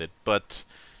take with it. But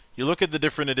you look at the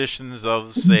different editions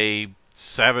of, say,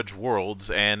 Savage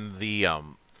Worlds, and the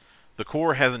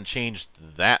core hasn't changed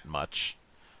that much.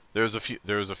 There's a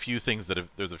few things that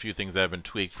have been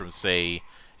tweaked from, say,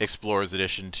 Explorer's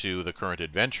Edition to the current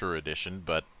Adventurer Edition,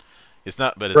 but it's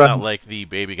not right. like the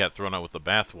baby got thrown out with the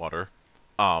bathwater.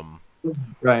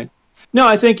 Right. No,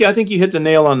 I think you hit the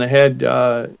nail on the head.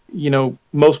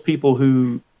 Most people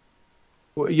who,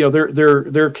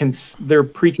 their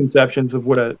preconceptions of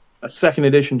what a second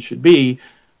edition should be,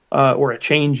 or a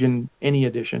change in any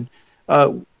edition,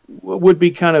 would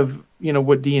be kind of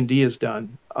what D&D has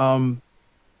done. And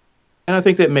I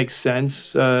think that makes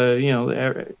sense.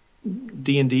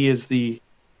 D&D is the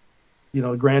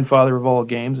grandfather of all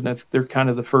games, and they're kind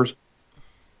of the first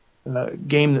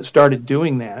game that started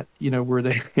doing that. Where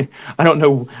they, I don't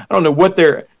know what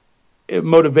their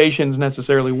motivations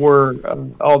necessarily were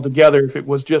altogether. If it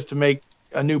was just to make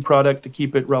a new product to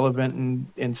keep it relevant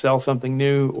and sell something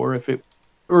new, or if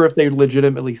they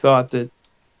legitimately thought that,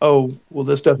 oh, well,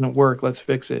 this doesn't work, let's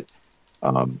fix it.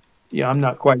 I'm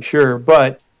not quite sure,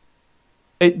 but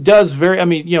it does vary. I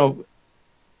mean,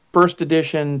 first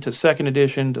edition to second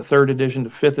edition to third edition to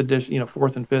fifth edition,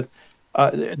 fourth and fifth,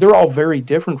 they're all very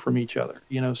different from each other.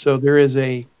 So there is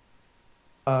a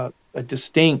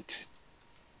distinct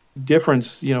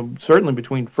difference, certainly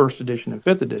between first edition and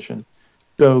fifth edition.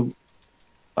 So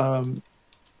I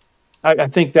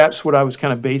think that's what I was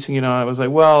kind of basing it on. I was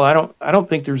like, well, I don't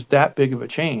think there's that big of a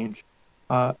change.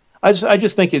 I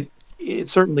just think it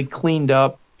certainly cleaned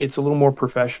up. It's a little more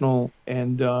professional,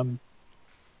 and I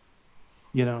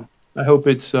hope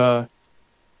it's. I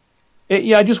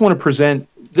just want to present.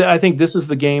 I think this is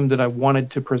the game that I wanted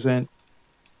to present,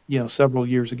 several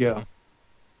years ago,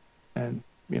 and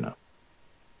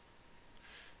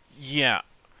Yeah,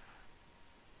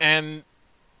 and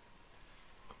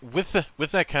with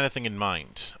that kind of thing in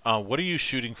mind, what are you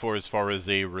shooting for as far as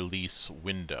a release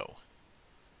window?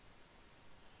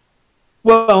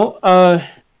 Well,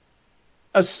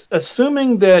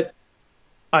 assuming that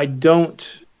I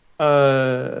don't,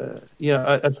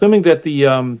 assuming that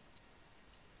the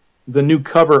new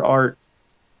cover art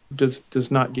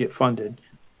does not get funded,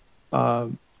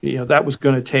 that was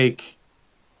going to take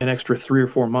an extra 3 or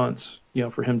 4 months,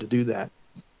 for him to do that.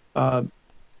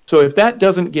 So if that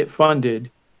doesn't get funded,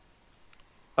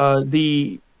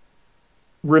 the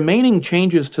remaining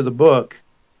changes to the book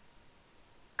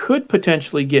could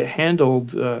potentially get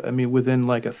handled, within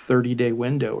like a 30-day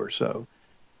window or so,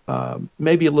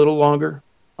 maybe a little longer.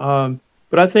 But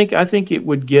I think it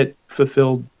would get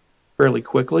fulfilled fairly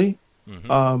quickly.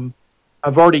 Mm-hmm.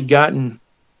 I've already gotten,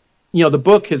 the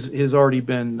book has already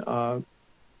been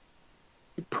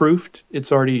proofed.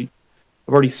 I've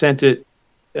already sent it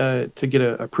to get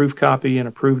a proof copy and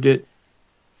approved it.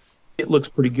 It looks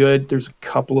pretty good. There's a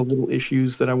couple of little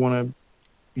issues that I want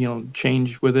to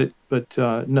change with it, but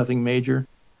nothing major.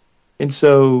 And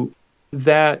so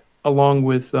that, along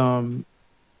with a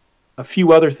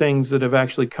few other things that have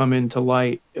actually come into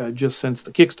light just since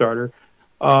the Kickstarter,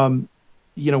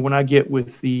 when I get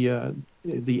with the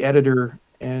editor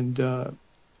and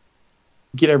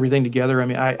get everything together,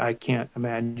 I can't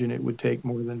imagine it would take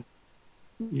more than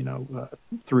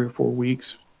 3 or 4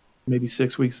 weeks, maybe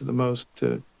 6 weeks at the most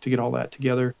to get all that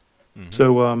together. Mm-hmm.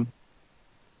 So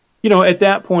at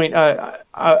that point,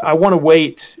 I want to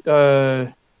wait.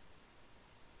 I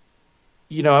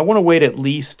want to wait at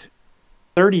least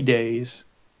 30 days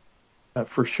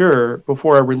for sure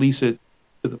before I release it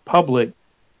to the public.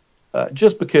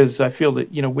 Just because I feel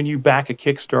that when you back a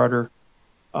Kickstarter,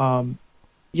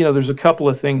 there's a couple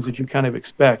of things that you kind of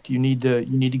expect. You need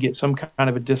to get some kind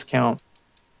of a discount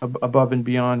above and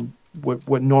beyond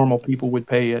what normal people would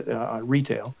pay at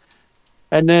retail.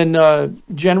 And then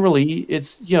generally,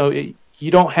 it's you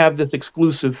don't have this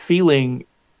exclusive feeling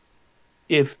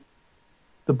if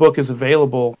the book is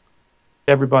available to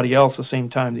everybody else the same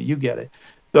time that you get it.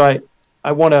 So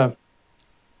I want to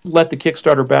let the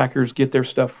Kickstarter backers get their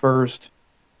stuff first,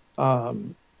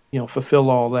 fulfill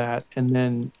all that, and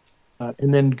then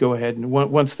go ahead and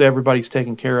once everybody's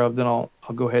taken care of, then I'll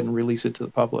go ahead and release it to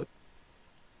the public.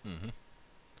 Mm-hmm.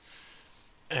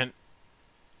 And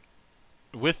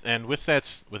with that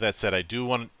said, I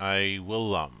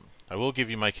will give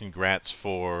you my congrats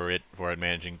for it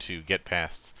managing to get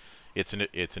past its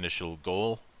initial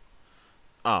goal.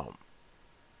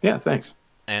 Yeah, thanks.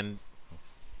 And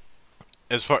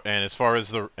as far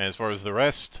as the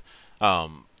rest,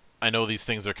 I know these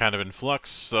things are kind of in flux.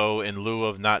 So in lieu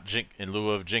of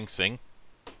jinxing,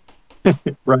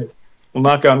 right. We'll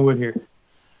knock on wood here.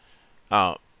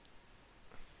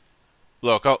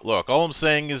 Look, all I'm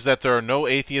saying is that there are no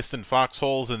atheists in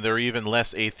foxholes, and there are even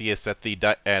less atheists at the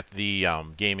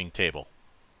gaming table.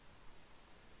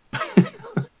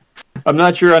 I'm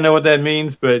not sure I know what that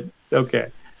means, but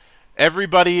okay.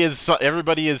 Everybody is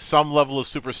some level of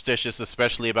superstitious,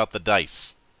 especially about the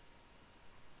dice.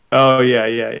 Oh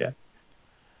yeah,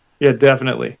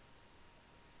 definitely.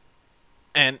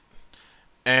 And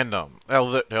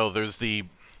there's the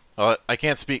I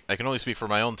can't speak. I can only speak for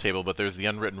my own table, but there's the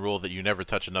unwritten rule that you never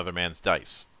touch another man's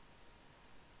dice.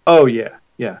 Oh yeah.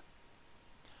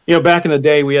 Back in the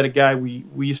day, we had a guy we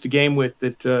used to game with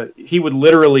that he would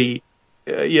literally,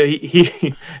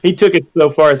 he took it so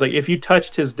far as like if you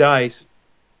touched his dice,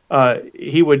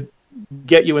 he would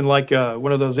get you in like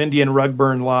one of those Indian rug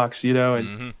burn locks,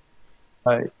 and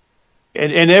Mm-hmm.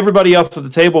 And everybody else at the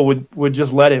table would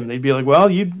just let him. They'd be like, "Well,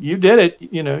 you did it.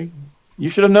 You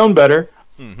should have known better."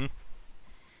 Mm-hmm.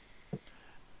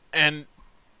 And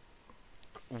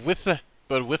with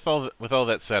all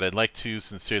that said, I'd like to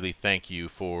sincerely thank you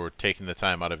for taking the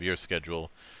time out of your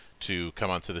schedule to come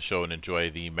onto the show and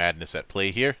enjoy the madness at play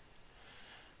here.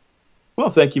 Well,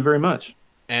 thank you very much.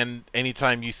 And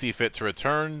anytime you see fit to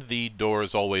return, the door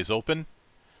is always open.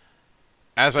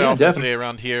 As I often definitely say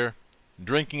around here,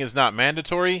 drinking is not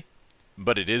mandatory,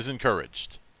 but it is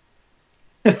encouraged.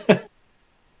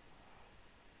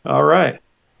 All right.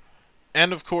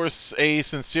 And, of course, a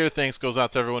sincere thanks goes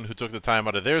out to everyone who took the time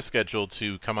out of their schedule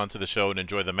to come onto the show and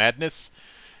enjoy the madness.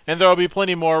 And there will be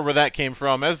plenty more where that came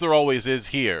from, as there always is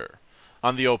here,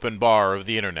 on the open bar of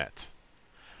the internet.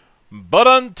 But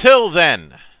until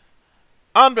then,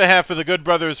 on behalf of the good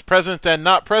brothers present and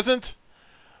not present,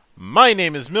 my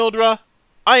name is Mildra.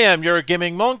 I am your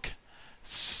gaming monk.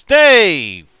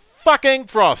 Stay fucking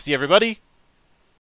frosty, everybody.